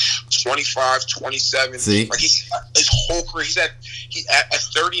 26, 25, 27. See? Like his whole career, at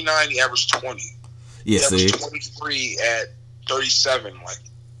 39, he averaged 20. Yeah, he averaged 23 at 37. Like,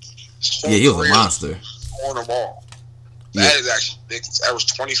 he was a monster. On the ball. That is actually big. He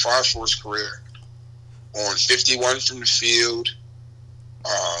averaged 25 for his career. On 51 from the field.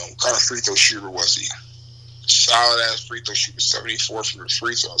 What kind of free throw shooter was he? solid ass free throw shooter, 74 from the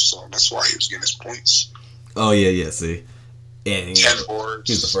free throw. So that's why he was getting his points. Oh yeah, see, and 10 boards.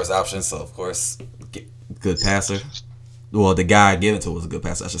 He's the first option, so of course, good passer. Well, the guy given to was a good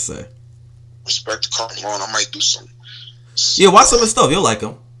passer, I should say. Respect to Carmelo. I might do some. Yeah, watch some of his stuff. You'll like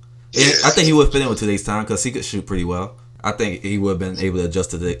him. Yeah. I think he would fit in with today's time because he could shoot pretty well. I think he would have been able to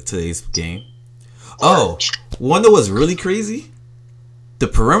adjust to today's game. Oh, one that was really crazy? The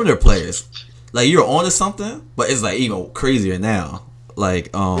perimeter players. Like, you're on to something, but it's like even crazier now. Like,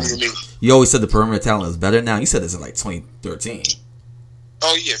 you always said the perimeter talent is better now. You said this in like 2013.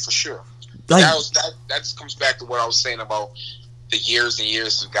 Oh yeah, for sure. Like, that just comes back to what I was saying about the years and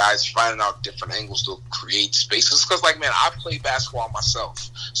years of guys finding out different angles to create spaces. Because, like, man, I play basketball myself,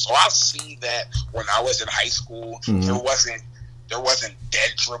 so I see that when I was in high school, there wasn't dead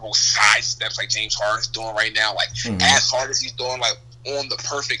dribble side steps like James Harden's doing right now, like as hard as he's doing, like on the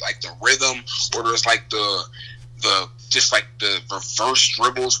perfect, like the rhythm, or there's like the just like the reverse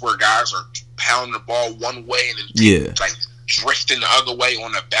dribbles where guys are pounding the ball one way and then like drifting the other way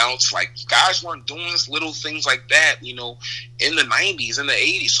on a bounce. Like, guys weren't doing little things like that, you know, in the 90s, in the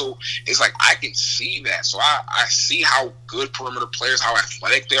 80s. So it's like, I can see that. So I see how good perimeter players, how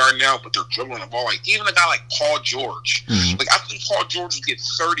athletic they are now, but they're dribbling the ball. Like, even a guy like Paul George. Like, I think Paul George would get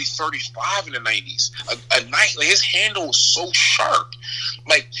 30, 35 in the 90s. A night, like, his handle was so sharp.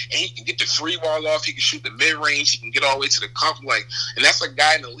 Like, and he can get the three ball off. He can shoot the mid-range. He can get all the way to the cup. Like, and that's a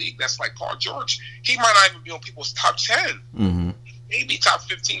guy in the league that's like Paul George. He might not even be on people's top 10. Maybe top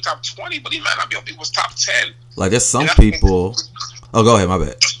 15, top 20, but he might not be on people's top 10. Like, there's some people. Oh, go ahead, my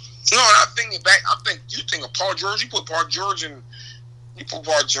bad. No, and I'm thinking back. You think of Paul George. You put Paul George in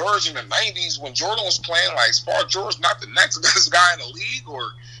the 90s when Jordan was playing. Like, Paul George not the next best guy in the league,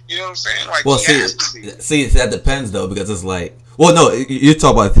 or you know what I'm saying? Like, well, see, that depends though, because it's like, well, no, you're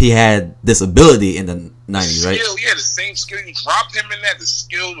talking about if he had this ability in the 90s, right? Yeah, the same skill. You drop him in that, the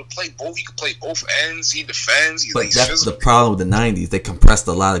skill to play both. He can play both ends. He defends. But that's physical. The problem with the 90s. They compressed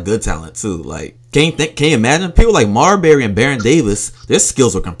a lot of good talent too. Like, can you imagine people like Marbury and Baron Davis? Their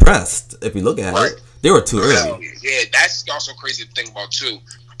skills were compressed. If you look at it, they were too early. Yeah, that's also crazy to think about too.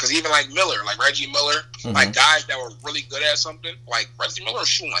 Because even like Miller, like Reggie Miller, like guys that were really good at something, like Reggie Miller was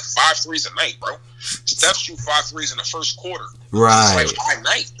shooting like 5 threes a night, bro. Steph shoot 5 threes in the first quarter. Right. It's like, why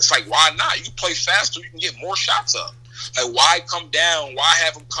night? It's like, why not? You play faster, you can get more shots up. Like, why come down? Why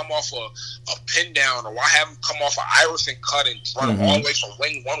have him come off a pin down, or why have him come off an Iverson cut and run all the way from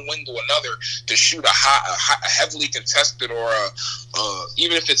one wing to another to shoot a heavily contested, or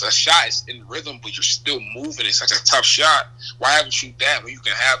even if it's a shot, it's in rhythm, but you're still moving. It's such a tough shot. Why have him shoot that when you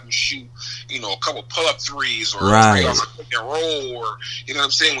can have him shoot, you know, a couple pull-up threes, or a three off a pick and roll, or you know what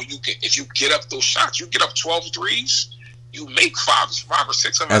I'm saying? When you can, if you get up those shots, you get up 12 threes, you make five or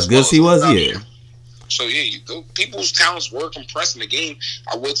six of them. As good as he was, yeah. So yeah, people's talents were compressed in the game.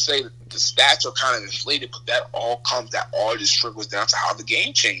 I would say that the stats are kind of inflated, but that all just trickles down to how the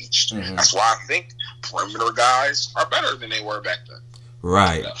game changed. That's why I think perimeter guys are better than they were back then.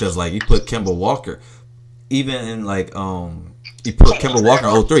 Right, because like you put Kemba Walker, even in like you put Kemba Walker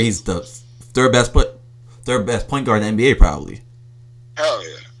in 03, he's the third best point guard in the NBA probably. Hell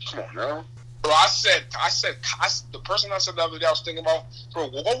yeah, come on now. Bro, the person I said the other day I was thinking about, bro,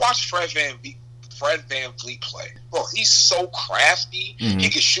 go watch Fred VanVleet play. Bro, he's so crafty. He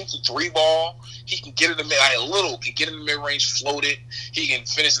can shoot the 3-ball. He can get in the mid-range, float it. He can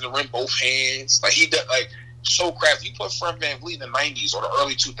finish in the rim both hands. Like, he does, like, so crafty. You put Fred VanVleet in the 90s or the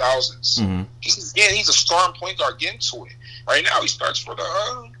early 2000s. He's a starting point guard getting to it. Right now, he starts for the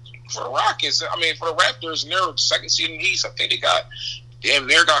Rockets. I mean, for the Raptors, and they're second seed in the East. I think they got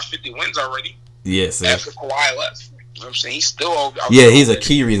 50 wins already. Yes. After Kawhi left. You know what I'm saying? He's still he's a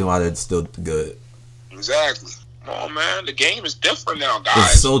key reason why they're still good. Exactly. Oh man, the game is different now,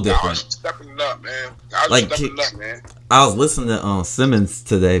 guys. It's so different. Guys stepping it up, man. Guys stepping it up, man. I was listening to Simmons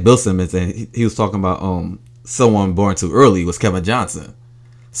today, Bill Simmons, and he was talking about someone born too early was Kevin Johnson.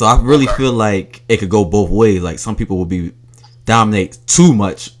 So I really feel like it could go both ways. Like, some people would be dominate too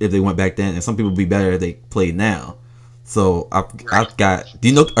much if they went back then, and some people would be better if they played now. So I've got. Do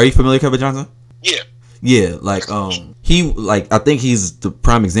you know? Are you familiar with Kevin Johnson? Yeah. Yeah, like I think he's the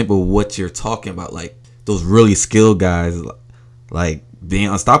prime example of what you're talking about. Like, those really skilled guys, like, being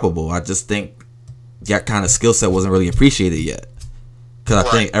unstoppable. I just think that kind of skill set wasn't really appreciated yet, because I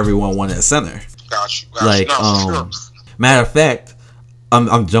think everyone wanted a center. Gotcha. Like, sure. Matter of fact,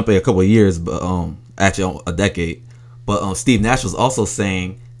 I'm jumping a couple of years, but actually a decade. But Steve Nash was also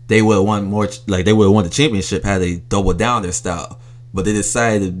saying they would have won more. Like, they would have won the championship had they doubled down their style. But they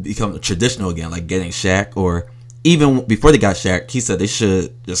decided to become traditional again, like getting Shaq, or even before they got Shaq, he said they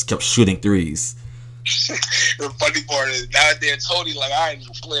should just kept shooting threes. The funny part is now there, Tony like I ain't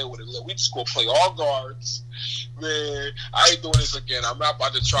even playing with it. Look, we just gonna play all guards. Man, I ain't doing this again. I'm not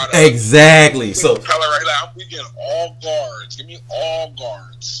about to try to exactly. So right now, we getting all guards. Give me all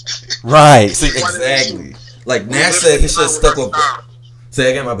guards. Right. See, exactly. Like Nash said, he should have stuck with.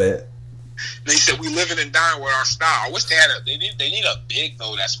 Say again, my bad. They said we living and dying with our style. I wish they had they need a big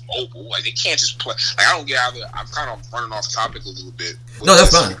though that's mobile. Like they can't just play. Like I don't get out of. I'm kind of running off topic a little bit. No,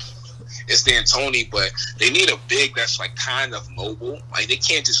 that's fine. It's D'Antoni, but they need a big that's like kind of mobile. Like they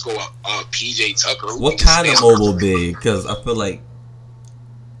can't just go PJ Tucker. What kind of mobile big? Because I feel like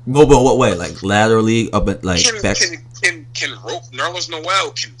mobile in what way? Like laterally up at like back. Can rope Nerlens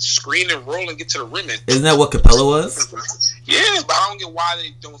Noel can screen and roll and get to the rim. Isn't that what Capella was? Yeah, but I don't get why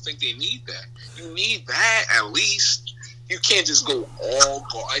they don't think they need that. You need that at least. You can't just go all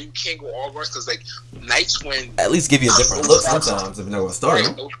guard. You can't go all guards because like nights when at least give you a different look sometimes if you're not going to start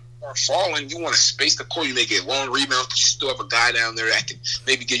him. Are falling, you want to space the court. You may get long rebounds, but you still have a guy down there that can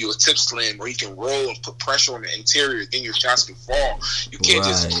maybe give you a tip slam, or he can roll and put pressure on the interior. Then your shots can fall. You can't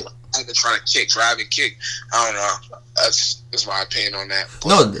just try to drive and kick. I don't know. That's my opinion on that.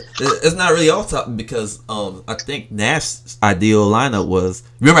 But no, it's not really off topic because I think Nash's ideal lineup was.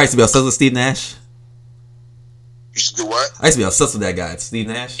 Remember, I used to be obsessed with Steve Nash. You should do what? I used to be obsessed with that guy, Steve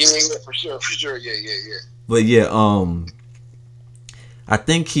Nash. Yeah, for sure. Yeah. But yeah, I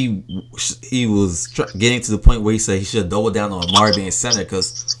think he was getting to the point where he said he should double down on Amari being center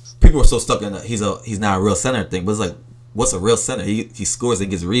because people were so stuck in he's not a real center thing. But it's like, what's a real center? He scores and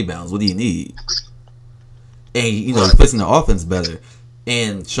gets rebounds. What do you need? And he fits in the offense better.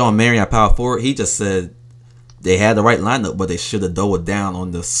 And Sean Marion, power forward, he just said they had the right lineup, but they should have doubled down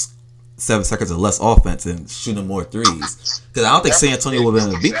on the 7 seconds or less offense and shooting more threes. Because I don't think San Antonio would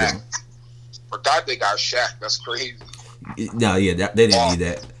have been able to beat them. Forgot they got Shaq. That's crazy. No, yeah, they didn't need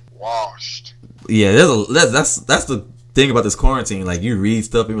that. Washed. Yeah, that's the thing about this quarantine. Like you read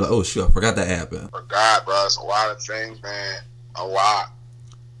stuff and you're like, oh shoot, I forgot that happened. Forgot, bro. It's a lot of things, man. A lot.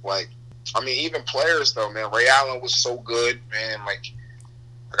 Like, I mean, even players though, man. Ray Allen was so good, man. Like,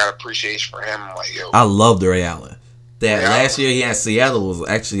 I got appreciation for him. Like, yo, I loved Ray Allen. That last year he had Seattle was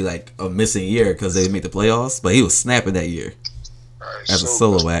actually like a missing year because they didn't make the playoffs, but he was snapping that year as a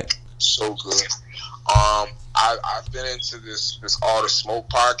solo act. So good. I've been into this All the Smoke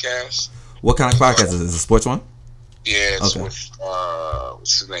podcast. What kind of podcast is it? Is it a sports one? Yeah, it's with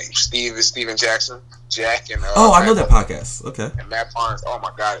what's his name? Steven Jackson. Jack and I know that podcast. Okay. And Matt Barnes. Oh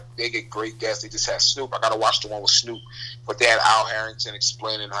my God, they get great guests. They just had Snoop. I gotta watch the one with Snoop. But they had Al Harrington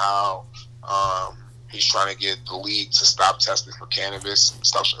explaining how he's trying to get the league to stop testing for cannabis,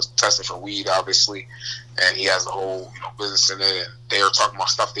 stop testing for weed, obviously. And he has a whole business in it. And they were talking about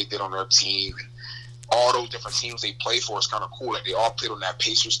stuff they did on their team. And all those different teams they play for is kind of cool. Like they all played on that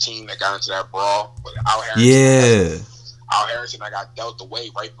Pacers team that got into that brawl. But Al Harrington, I got dealt away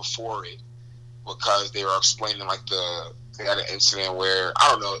right before it because they were explaining like they had an incident where I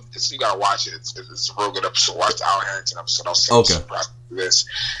don't know. You gotta watch it. It's a real good episode. Watch the Al Harrington episode. I'll send you this.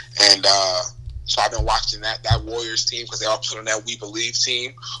 And so I've been watching that Warriors team because they all put on that We Believe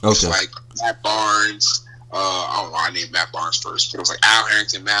team. It's like Matt Barnes. I don't know. I named Matt Barnes first, but it was like Al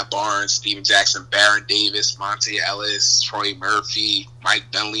Harrington, Matt Barnes, Steven Jackson, Baron Davis, Monte Ellis, Troy Murphy, Mike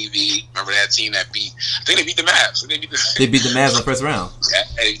Dunleavy. Remember that team that beat? I think they beat the Mavs. They beat the Mavs in the first round. Yeah,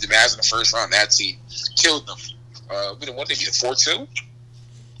 they beat the Mavs in the first round. That team killed them. What they beat? 4-2.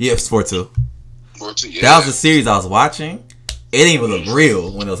 Yeah, it's 4-2. 4-2. Yeah. That was the series I was watching. It didn't even look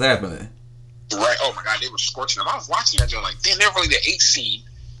real when it was happening. Right. Oh my God, they were scorching them. I was watching that joint like they're really the 8th seed.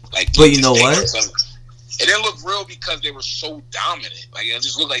 Like, but you know what? It didn't look real because they were so dominant. Like it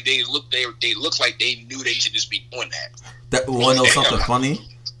just looked like they looked like they knew they should just be doing that. That want to know something funny?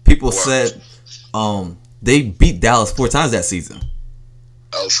 People said they beat Dallas 4 times that season.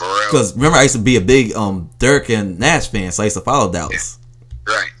 Oh, for real? Because remember, I used to be a big Dirk and Nash fan, so I used to follow Dallas.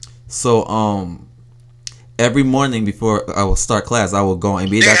 Yeah. Right. So every morning before I would start class, I would go on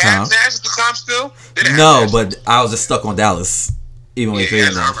NBA.com. Did they have Nash at the time still? No, but I was just stuck on Dallas, even when they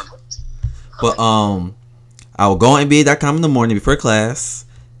Nash. But I would go on NBA.com in the morning before class,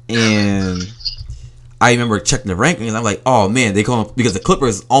 and I remember checking the rankings. I'm like, oh man, they come because the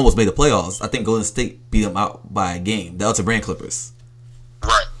Clippers almost made the playoffs. I think Golden State beat them out by a game. The Ultra Brand Clippers.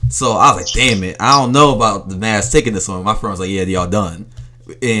 Right. So I was like, damn it, I don't know about the Mavs taking this one. My friend was like, yeah, y'all done,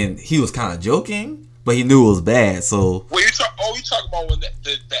 and he was kind of joking, but he knew it was bad. So. Well, you talking about when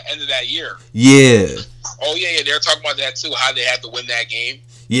the end of that year? Yeah. Oh yeah, they were talking about that too. How they had to win that game.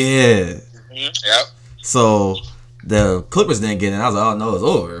 Yeah. Mm-hmm. Yep. So the Clippers didn't get in. I was like, oh no, it's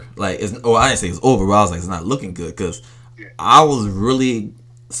over. Like, I didn't say it's over, but I was like, it's not looking good because I was really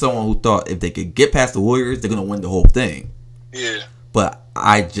someone who thought if they could get past the Warriors, they're gonna win the whole thing. Yeah. But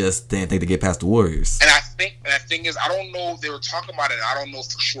I just didn't think they get past the Warriors. And the thing is, I don't know if they were talking about it. I don't know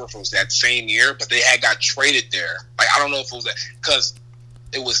for sure if it was that same year, but they had got traded there. Like, I don't know if it was that, because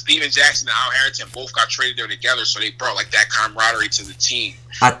it was Steven Jackson and Al Harrington both got traded there together, so they brought like that camaraderie to the team.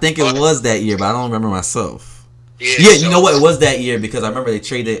 I think it was that year, but I don't remember myself. Yeah, you know what? It was that year because I remember they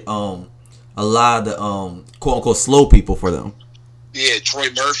traded a lot of the quote unquote slow people for them. Yeah, Troy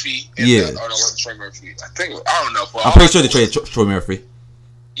Murphy. And oh no, wasn't Troy Murphy. I don't know. But I'm pretty sure they traded Troy Murphy.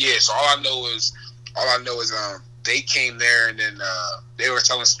 Yeah, so all I know is they came there and then they were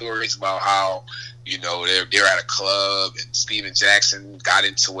telling stories about how, you know, they're at a club and Steven Jackson got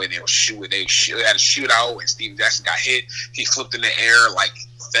into it and they were shooting. They had a shootout and Steven Jackson got hit. He flipped in the air, like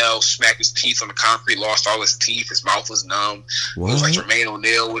fell, smacked his teeth on the concrete, lost all his teeth. His mouth was numb. What? It was like Jermaine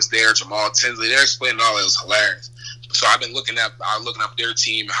O'Neal was there, Jamal Tinsley. They're explaining all that. It was hilarious. So I've been looking up their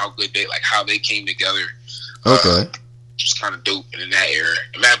team, how good how they came together. Okay. Just kind of dope in that era.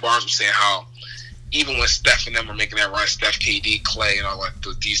 And Matt Barnes was saying how even when Steph and them were making that run, Steph, KD, Clay, and all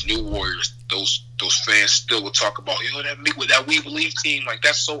these new Warriors, those fans still would talk about, that We Believe team, like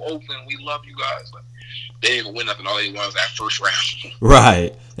that's so open. We love you guys. Like, they didn't even win nothing. All they won was that first round.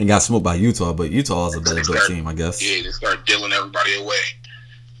 Right, and got smoked by Utah, but Utah is a better team, I guess. Yeah, they started dealing everybody away.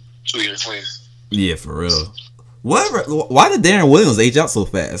 2 years later. Yeah, for real. Why did Darren Williams age out so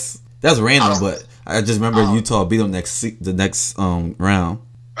fast? That's random, but I just remember Utah beat them the next round.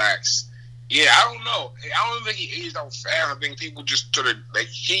 Facts. Yeah, I don't know. I don't think he aged out fast. I think people just sort of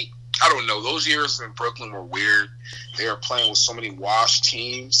I don't know. Those years in Brooklyn were weird. They were playing with so many washed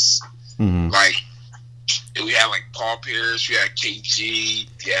teams. Mm-hmm. Like we had like Paul Pierce, we had KG,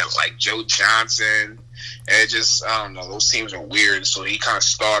 you had like Joe Johnson. And it just, I don't know, those teams are weird. So he kind of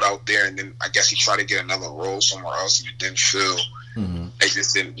started out there, and then I guess he tried to get another role somewhere else, and it didn't feel. Mm-hmm. They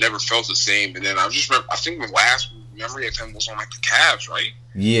just never felt the same. And then I think the last memory of him was on like the Cavs, right?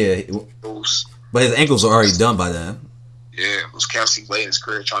 Yeah. But his ankles were already done by then. Yeah, it was Cavs late in his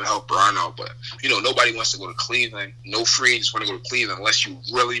career trying to help Brian out. But, nobody wants to go to Cleveland. No free agents want to go to Cleveland unless you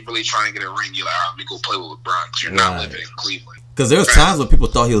really, really trying to get a ring. You're like, all right, let me go play with LeBron because you're not living in Cleveland. Because there was times when people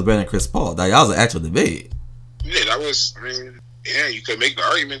thought he was better than Chris Paul. That was an actual debate. Yeah, you could make the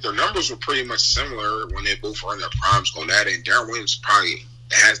argument. Their numbers were pretty much similar when they both were in their primes going at it. And Darren Williams probably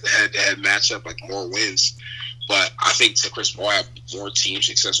has the head-to-head matchup, like more wins. But I think Chris Paul had more team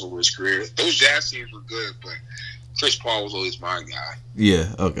success over his career. Those Jazz teams were good, but Chris Paul was always my guy.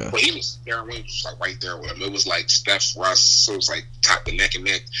 Yeah, okay. But Darren Williams was like right there with him. It was like Steph, Russ, so it was like top the neck and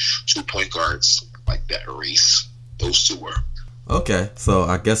neck, 2 point guards, like that race. Those two were. Okay, so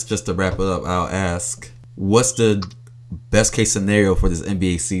I guess just to wrap it up, I'll ask, what's the best case scenario for this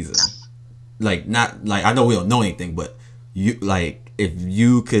NBA season? Like, not like I know we don't know anything, but if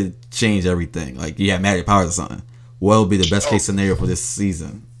you could change everything, like you had magic powers or something, what would be the best case scenario for this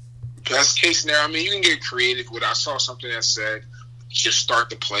season? Best case scenario, you can get creative with. I saw something that said just start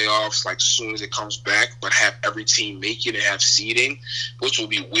the playoffs like as soon as it comes back, but have every team make it and have seeding, which will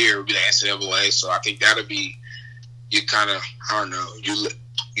be weird. It would be the NCAA, so I think that'll be you kind of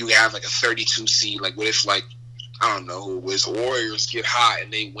you have like a 32 seed. Like what if I don't know who it was, the Warriors get hot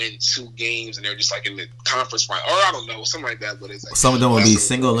and they win 2 games and they're just like in the conference final, or I don't know, something like that. But it's like some of them would be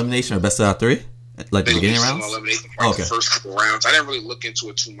single elimination or best out of 3, like the beginning rounds. Elimination the first couple rounds. I didn't really look into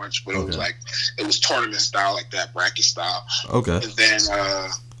it too much, but it was tournament style, like that bracket style. Okay. And then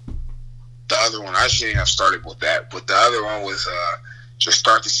the other one, I shouldn't have started with that, but the other one was just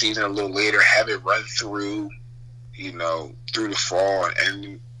start the season a little later, have it run through, through the fall,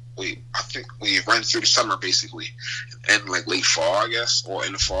 and I think we run through the summer basically, and like late fall, I guess, or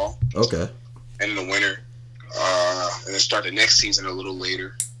in the fall. Okay. And in the winter, and then start the next season a little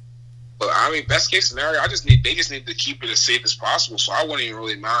later. But best case scenario, they just need to keep it as safe as possible. So I wouldn't even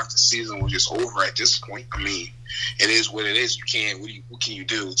really mind if the season was just over at this point. It is what it is. You can't. What can you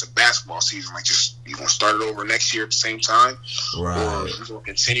do? It's a basketball season. Like you gonna start it over next year at the same time, right? Or you gonna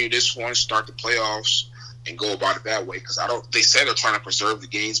continue this one, start the playoffs, and go about it that way, because they said they're trying to preserve the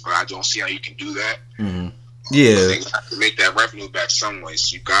games, but I don't see how you can do that. Mm-hmm. Yeah, they have to make that revenue back some way.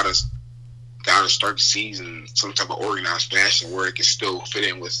 So you gotta start the season in some type of organized fashion where it can still fit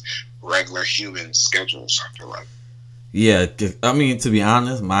in with regular human schedules, I feel like. Yeah, to be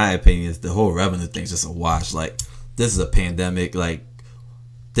honest, my opinion is the whole revenue thing's just a wash. Like, this is a pandemic. Like,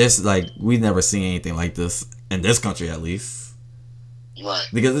 we've never seen anything like this in this country, at least. Right.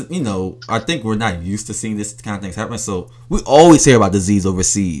 Because, I think we're not used to seeing this kind of things happen. So we always hear about disease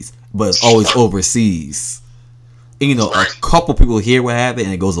overseas, but it's always overseas. And, right. A couple people hear what happened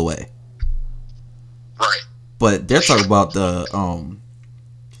and it goes away. Right. But they're talking about the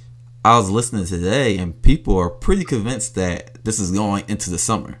I was listening today, and people are pretty convinced that this is going into the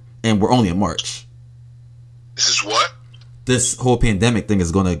summer, and we're only in March. This is what? This whole pandemic thing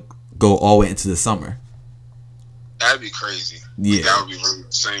is going to go all the way into the summer. That'd be crazy. Yeah. Like, that would be really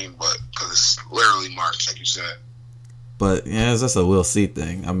insane, but because it's literally March, like you said. But yeah, it's just a we'll see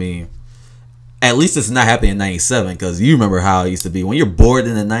thing. I mean, at least it's not happening in '97, because you remember how it used to be. When you're bored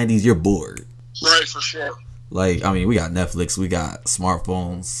in the '90s, you're bored. Right, for sure. Like, I mean, we got Netflix, we got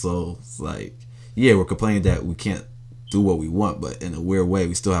smartphones, so it's like, yeah, we're complaining that we can't do what we want, but in a weird way,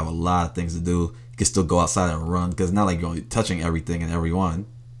 we still have a lot of things to do. You can still go outside and run, because it's not like you're only touching everything and everyone.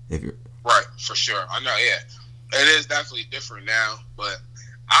 If you're right, for sure. I know, yeah. It is definitely different now, but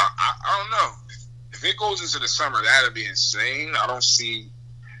I don't know. If it goes into the summer, that'd be insane. I don't see.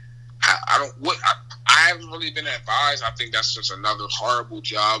 I haven't really been advised. I think that's just another horrible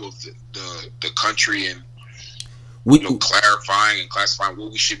job of the country and clarifying and classifying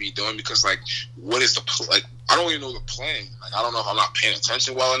what we should be doing, because like, what is the I don't even know the plan. Like, I don't know if I'm not paying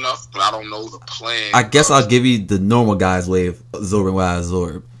attention well enough, but I don't know the plan. I guess I'll give you the normal guy's way of absorbing what I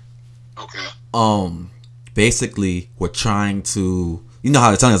absorb. Okay. Basically, we're trying to, you know how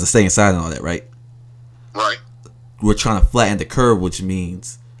they're telling us to stay inside and all that, right? Right. We're trying to flatten the curve, which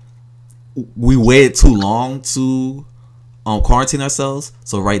means we waited too long to quarantine ourselves.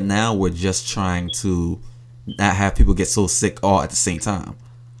 So right now, we're just trying to not have people get so sick all at the same time.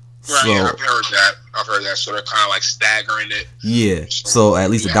 Right, yeah, I've heard that. So they're kind of like staggering it. Yeah. So at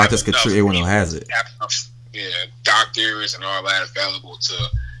least the doctors can treat everyone who has it. Yeah, doctors and all that available to,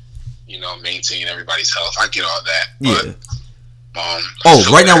 maintain everybody's health. I get all that. But,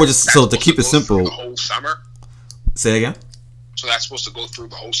 right now we're just, so to keep it simple. The whole summer. Say it again. So that's supposed to go through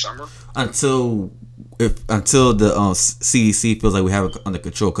the whole summer until the CDC feels like we have it under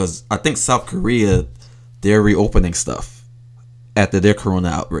control. Because I think South Korea, they're reopening stuff after their corona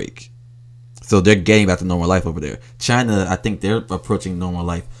outbreak, so they're getting back to normal life over there. China, I think they're approaching normal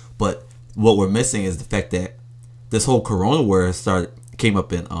life, but what we're missing is the fact that this whole corona war came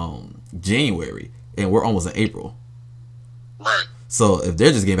up in January, and we're almost in April. Right. So if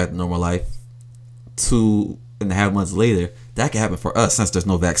they're just getting back to normal life 2.5 months later, that can happen for us since there's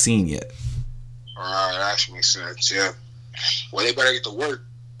no vaccine yet. Alright, that actually makes sense. Yeah. Well, they better get to work.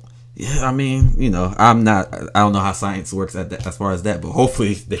 Yeah, I mean, I don't know how science works as far as that, but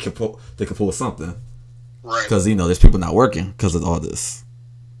hopefully they can pull something. Right. Because there's people not working because of all this.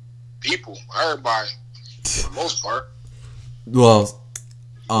 People, everybody, for the most part. Well,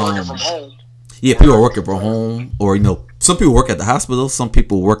 working from home. Yeah, people are working from home, or some people work at the hospital. Some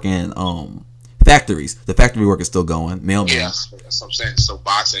people work in factories. The factory work is still going. Mailmen. Yeah, that's what I'm saying. So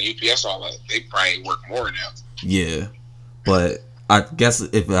Box and UPS, all that, they probably work more now. Yeah, but I guess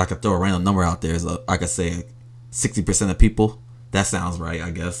if I could throw a random number out there, so I could say 60% of people. That sounds right, I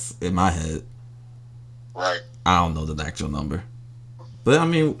guess, in my head. Right. I don't know the actual number, but I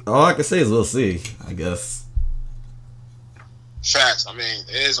mean, all I can say is we'll see, I guess. Facts. I mean,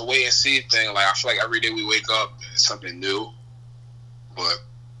 it is a wait and see thing. Like, I feel like every day we wake up, it's something new. But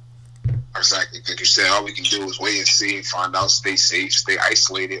exactly, like you said, all we can do is wait and see, find out, stay safe, stay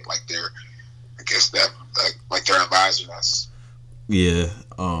isolated, like they're advising us. Yeah.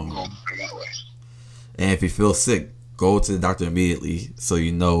 That way. And if you feel sick, go to the doctor immediately so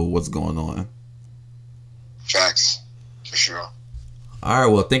you know what's going on. Facts, for sure. All right.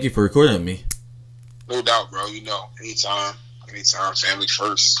 Well, thank you for recording with me. No doubt, bro. Anytime, family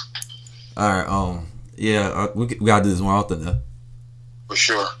first. All right. Yeah, we gotta do this more often, though. For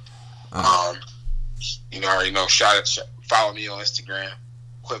sure. You already know. Follow me on Instagram,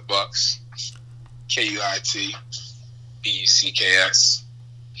 QuitBucks, KUITBUCKS.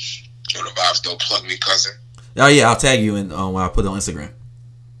 You know the vibes. Don't plug me, cousin. Oh yeah, I'll tag you in when I put it on Instagram.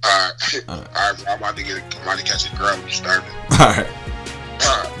 All right, bro. I'm about to catch a girl when you started. All right.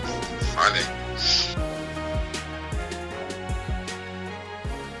 Find it.